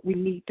heart what we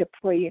need to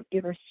pray and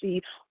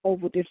intercede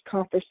over this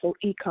conference, so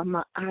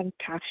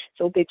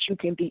that you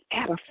can be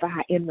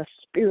edified in the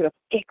spirit of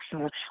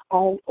excellence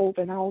all over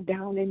and all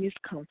down in this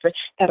conference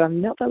at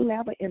another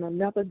level, in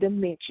another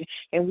dimension.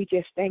 And we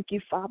just thank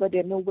you, Father,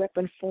 that no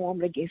weapon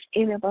formed against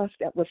any of us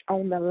that was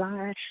on the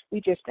line.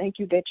 We just thank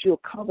you that you'll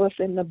cover us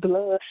in the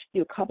blood.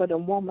 You'll cover the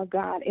woman of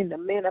God and the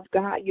men of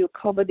God. You'll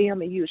cover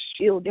them and you'll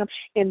shield them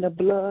in the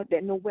blood,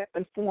 that no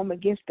weapon formed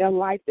against their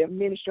life, their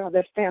ministry, or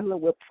their family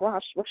will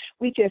prosper.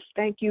 We just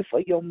thank you for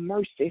your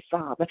mercy,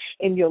 Father,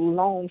 and your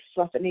long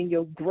suffering and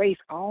your grace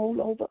all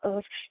over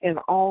us and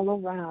all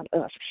around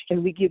us.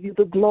 And we give you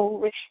the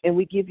glory and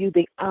we give you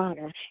the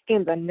honor.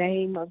 In the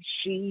name of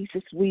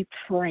Jesus, we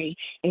pray.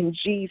 In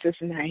Jesus'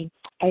 name,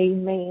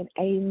 amen,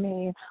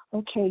 amen.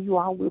 Okay, you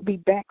all will be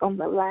back on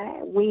the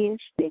line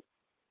Wednesday.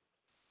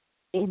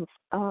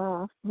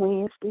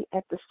 Wednesday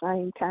at the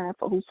same time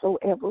for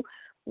whosoever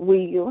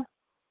will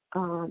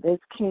that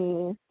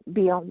can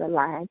be on the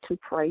line to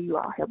pray. You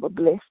all have a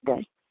blessed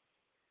day.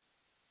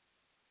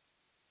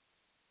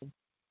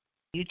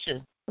 You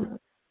too.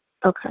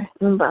 Okay,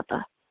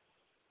 bye-bye.